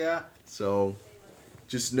 Yeah. So,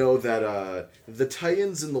 just know that the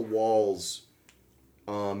Titans in the walls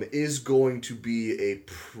is going to be a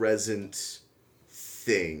present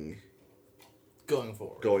thing. Going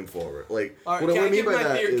forward. Like, right, what I mean by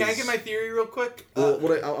that is... Can I get my theory real quick? Well, I'm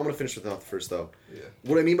going to finish with that first, though. Yeah.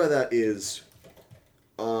 What I mean by that is...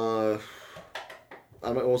 I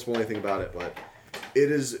won't spoil anything about it, but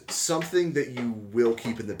it is something that you will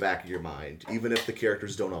keep in the back of your mind, even if the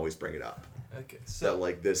characters don't always bring it up. Okay, so... That,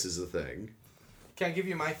 like, this is a thing. Can I give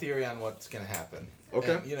you my theory on what's going to happen?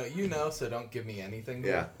 Okay. And, you know, so don't give me anything.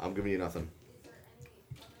 Yeah, I'm giving you nothing.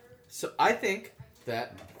 So I think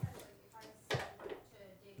that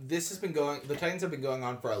the Titans have been going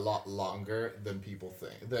on for a lot longer than people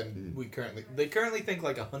think. They currently think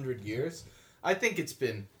like 100 years. I think it's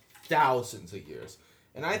been thousands of years.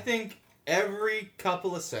 And I think every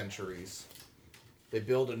couple of centuries they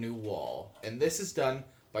build a new wall. And this is done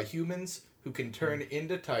by humans who can turn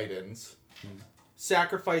into Titans,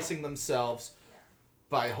 sacrificing themselves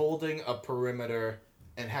by holding a perimeter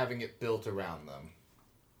and having it built around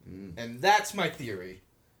them. And that's my theory.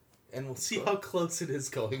 And we'll see how close it is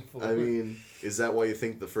going forward. I mean, is that why you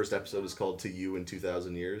think the first episode is called To You in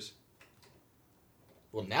 2,000 Years?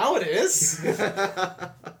 Well, now it is.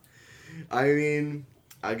 I mean,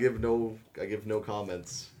 I give no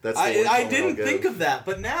comments. That's I didn't think of that,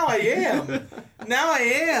 but now I am. Now I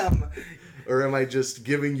am. Or am I just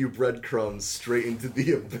giving you breadcrumbs straight into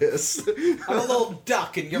the abyss? I'm a little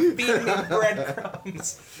duck, and you're feeding me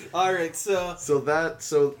breadcrumbs. All right, so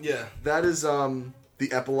yeah, that is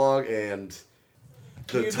the epilogue and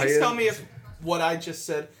Can you please tell me if what I just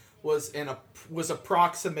said was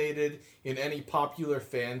approximated in any popular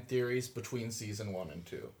fan theories between season 1 and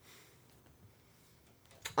 2.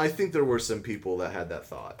 I think there were some people that had that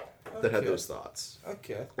thought, that had those thoughts.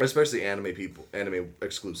 Okay. Especially anime people, anime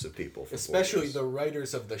exclusive people. Especially the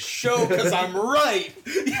writers of the show, because I'm right!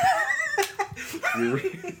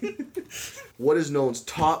 What is Nolan's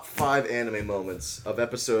top 5 anime moments of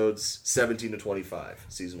episodes 17 to 25,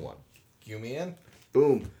 season 1? Cue me in.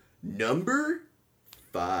 Boom. Number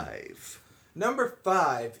 5. Number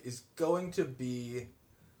 5 is going to be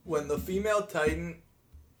when the female Titan,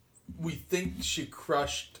 we think she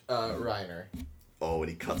crushed Reiner. Oh, when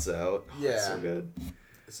he cuts out. Oh, Yeah. That's so good.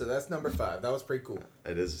 So that's number 5. That was pretty cool.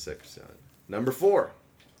 It is a sick sound. Number 4.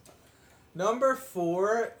 Number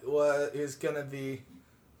 4 is gonna be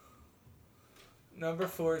the Number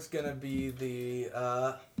 4 is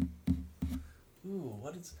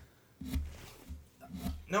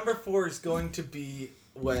going to be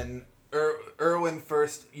when Erwin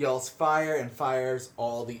first yells fire and fires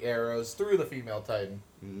all the arrows through the female Titan.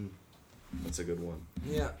 That's a good one.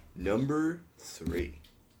 Yeah. Number 3.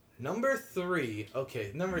 Number 3.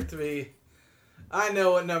 Okay, number 3. I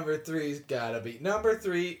know what number 3's gotta be. Number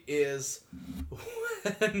 3 is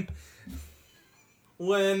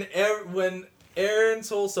when Aaron's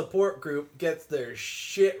whole support group gets their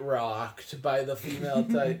shit rocked by the female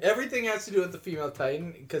Titan. Everything has to do with the female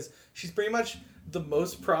Titan because she's pretty much the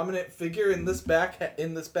most prominent figure in this back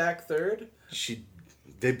third.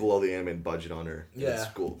 They blow the anime budget on her. Yeah. It's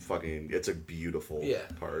cool. It's a beautiful Yeah.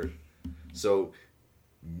 part. So,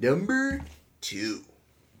 number 2.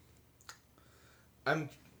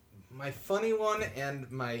 My funny one and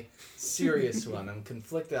my serious one. I'm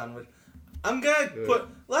conflicted on which. I'm gonna put.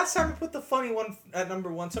 Last time I put the funny one at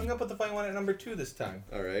number 1, so I'm gonna put the funny one at number 2 this time.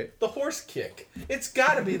 All right. The horse kick. It's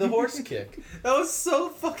gotta be the horse kick. That was so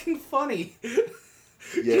fucking funny.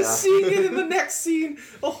 Yeah. Just seeing it in the next scene,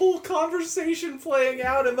 a whole conversation playing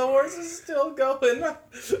out, and the horse is still going.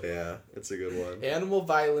 Yeah, it's a good one. Animal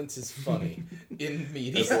violence is funny in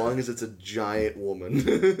media. As long as it's a giant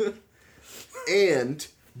woman. And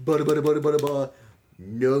number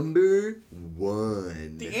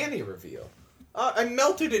 1. The Annie reveal. I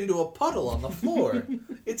melted into a puddle on the floor.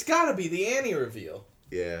 It's gotta be the Annie reveal.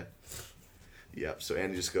 Yeah. Yep. So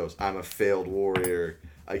Annie just goes, "I'm a failed warrior.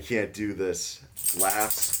 I can't do this."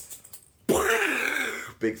 Laughs.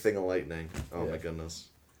 Big thing of lightning. Oh my goodness.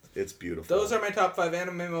 It's beautiful. Those are my top 5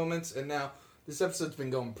 anime moments, and now this episode's been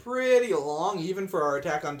going pretty long, even for our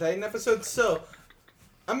Attack on Titan episode, so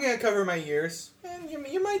I'm gonna cover my ears, and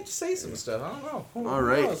you might say some stuff. I don't know. Who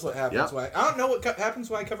knows what happens? Yep. I don't know what happens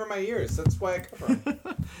when I cover my ears. That's why I cover them.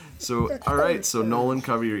 So, all right. So Nolan,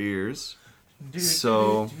 cover your ears.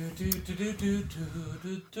 So,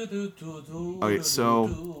 okay, so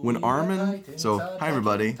when Armin, so hi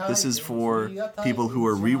everybody, this is for people who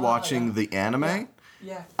are rewatching the anime.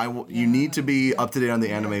 You need to be up to date on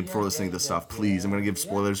the anime before listening to this stuff, please. I'm gonna give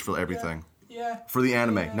spoilers for everything. For the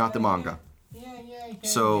anime, not the manga.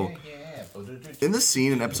 So, in this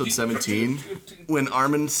scene in episode 17, when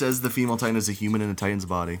Armin says the female Titan is a human in a Titan's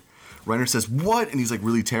body, Reiner says, "What?" And he's like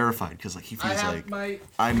really terrified because like he feels like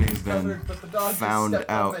I may have been found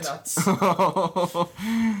out.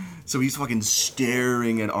 So he's fucking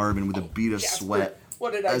staring at Armin with a bead of sweat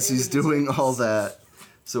as he's doing all that.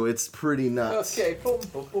 So it's pretty nuts. Okay.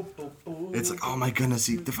 It's like, oh my goodness,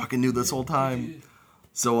 they fucking knew this whole time.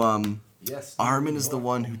 So Armin is the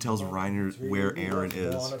one who tells Reiner where Eren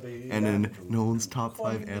is. And in Nolan's top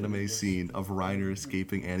 5 anime scene of Reiner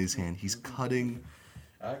escaping Annie's hand, he's cutting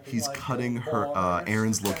her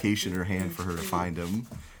Eren's location in her hand for her to find him.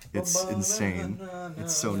 It's insane.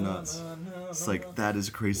 It's so nuts. It's like, that is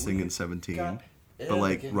a crazy thing in 17. But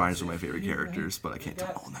like, Reiner's one of my favorite characters, but I can't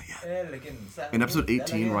tell Nolan that yet. In episode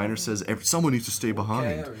 18, Reiner says someone needs to stay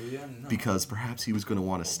behind because perhaps he was going to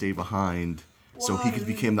want to stay behind so he could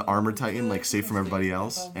become the armored Titan, like safe from everybody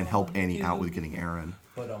else, and help Annie out with getting Eren.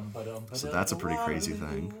 So that's a pretty crazy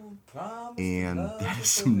thing. And that is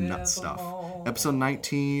some nuts stuff. Episode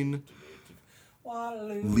 19,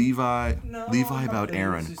 Levi about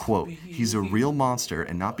Eren, quote, "He's a real monster,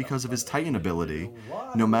 and not because of his Titan ability.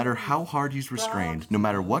 No matter how hard he's restrained, no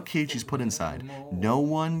matter what cage he's put inside, no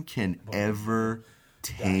one can ever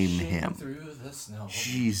tame him."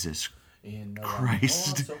 Jesus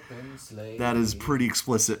Christ. That is pretty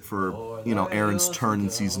explicit for, Eren's turn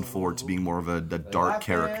in season 4 to being more of a dark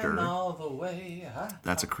character.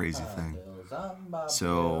 That's a crazy thing.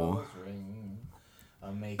 So,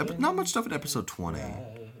 not much stuff in episode 20.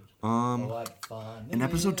 In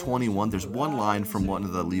episode 21, there's one line from one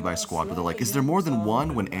of the Levi squad where they're like, "Is there more than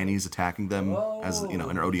one?" when Annie's attacking them as, in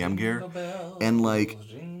her ODM gear. And like,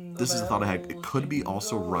 this is the thought I had. It could be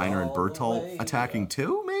also Reiner and Bertolt attacking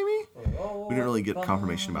too, maybe? We didn't really get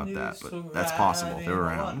confirmation about that, but that's possible. They're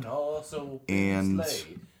around. And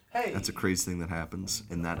that's a crazy thing that happens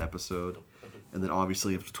in that episode. And then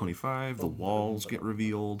obviously episode 25, the walls get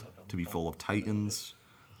revealed to be full of Titans.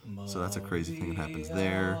 So that's a crazy thing that happens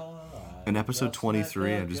there. In episode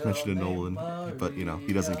 23, I just mentioned to Nolan, but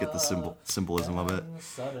he doesn't get the symbolism of it.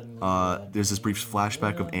 There's this brief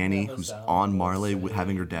flashback of Annie, who's on Marley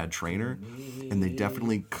having her dad train her, and they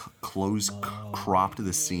definitely cropped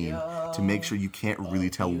the scene to make sure you can't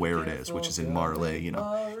really tell where it is, which is in Marley. And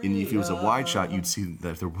if it was a wide shot, you'd see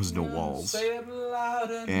that there was no walls,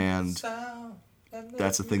 and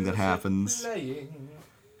that's the thing that happens.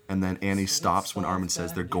 And then Annie stops when Armin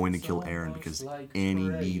says they're going to kill Eren because Annie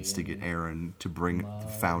needs to get Eren to bring the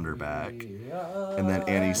founder back. And then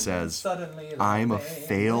Annie says, I'm a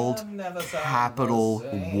failed capital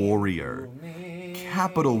warrior.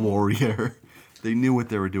 Capital warrior. They knew what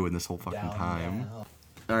they were doing this whole fucking time.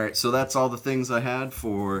 Alright, so that's all the things I had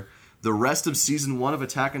for the rest of Season 1 of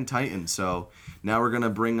Attack on Titan. So now we're going to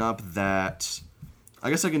bring up that... I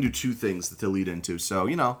guess I can do two things to lead into. So,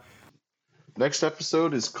 next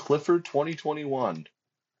episode is Clifford 2021.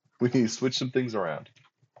 We can switch some things around.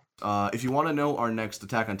 If you want to know our next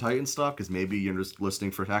Attack on Titan stuff, because maybe you're just listening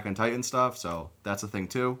for Attack on Titan stuff, so that's a thing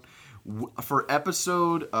too. For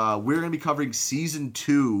episode, we're going to be covering Season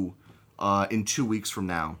 2 in 2 weeks from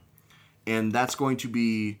now. And that's going to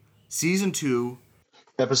be Season 2,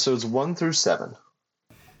 Episodes 1 through 7.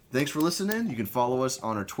 Thanks for listening. You can follow us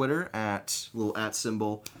on our Twitter at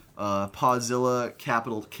Podzilla,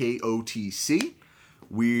 capital KOTC.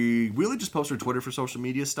 We really just post our Twitter for social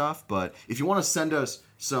media stuff, but if you want to send us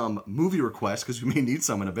some movie requests, because we may need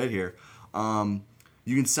some in a bit here,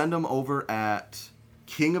 you can send them over at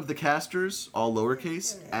kingofthecasters, all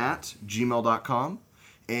lowercase, at gmail.com.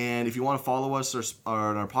 And if you want to follow us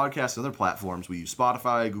on our podcast and other platforms, we use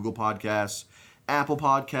Spotify, Google Podcasts, Apple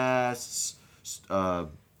Podcasts,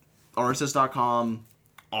 RSS.com,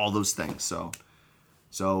 all those things.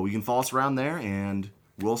 So you can follow us around there, and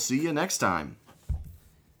we'll see you next time.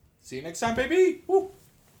 See you next time, baby. Woo.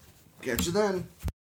 Catch you then.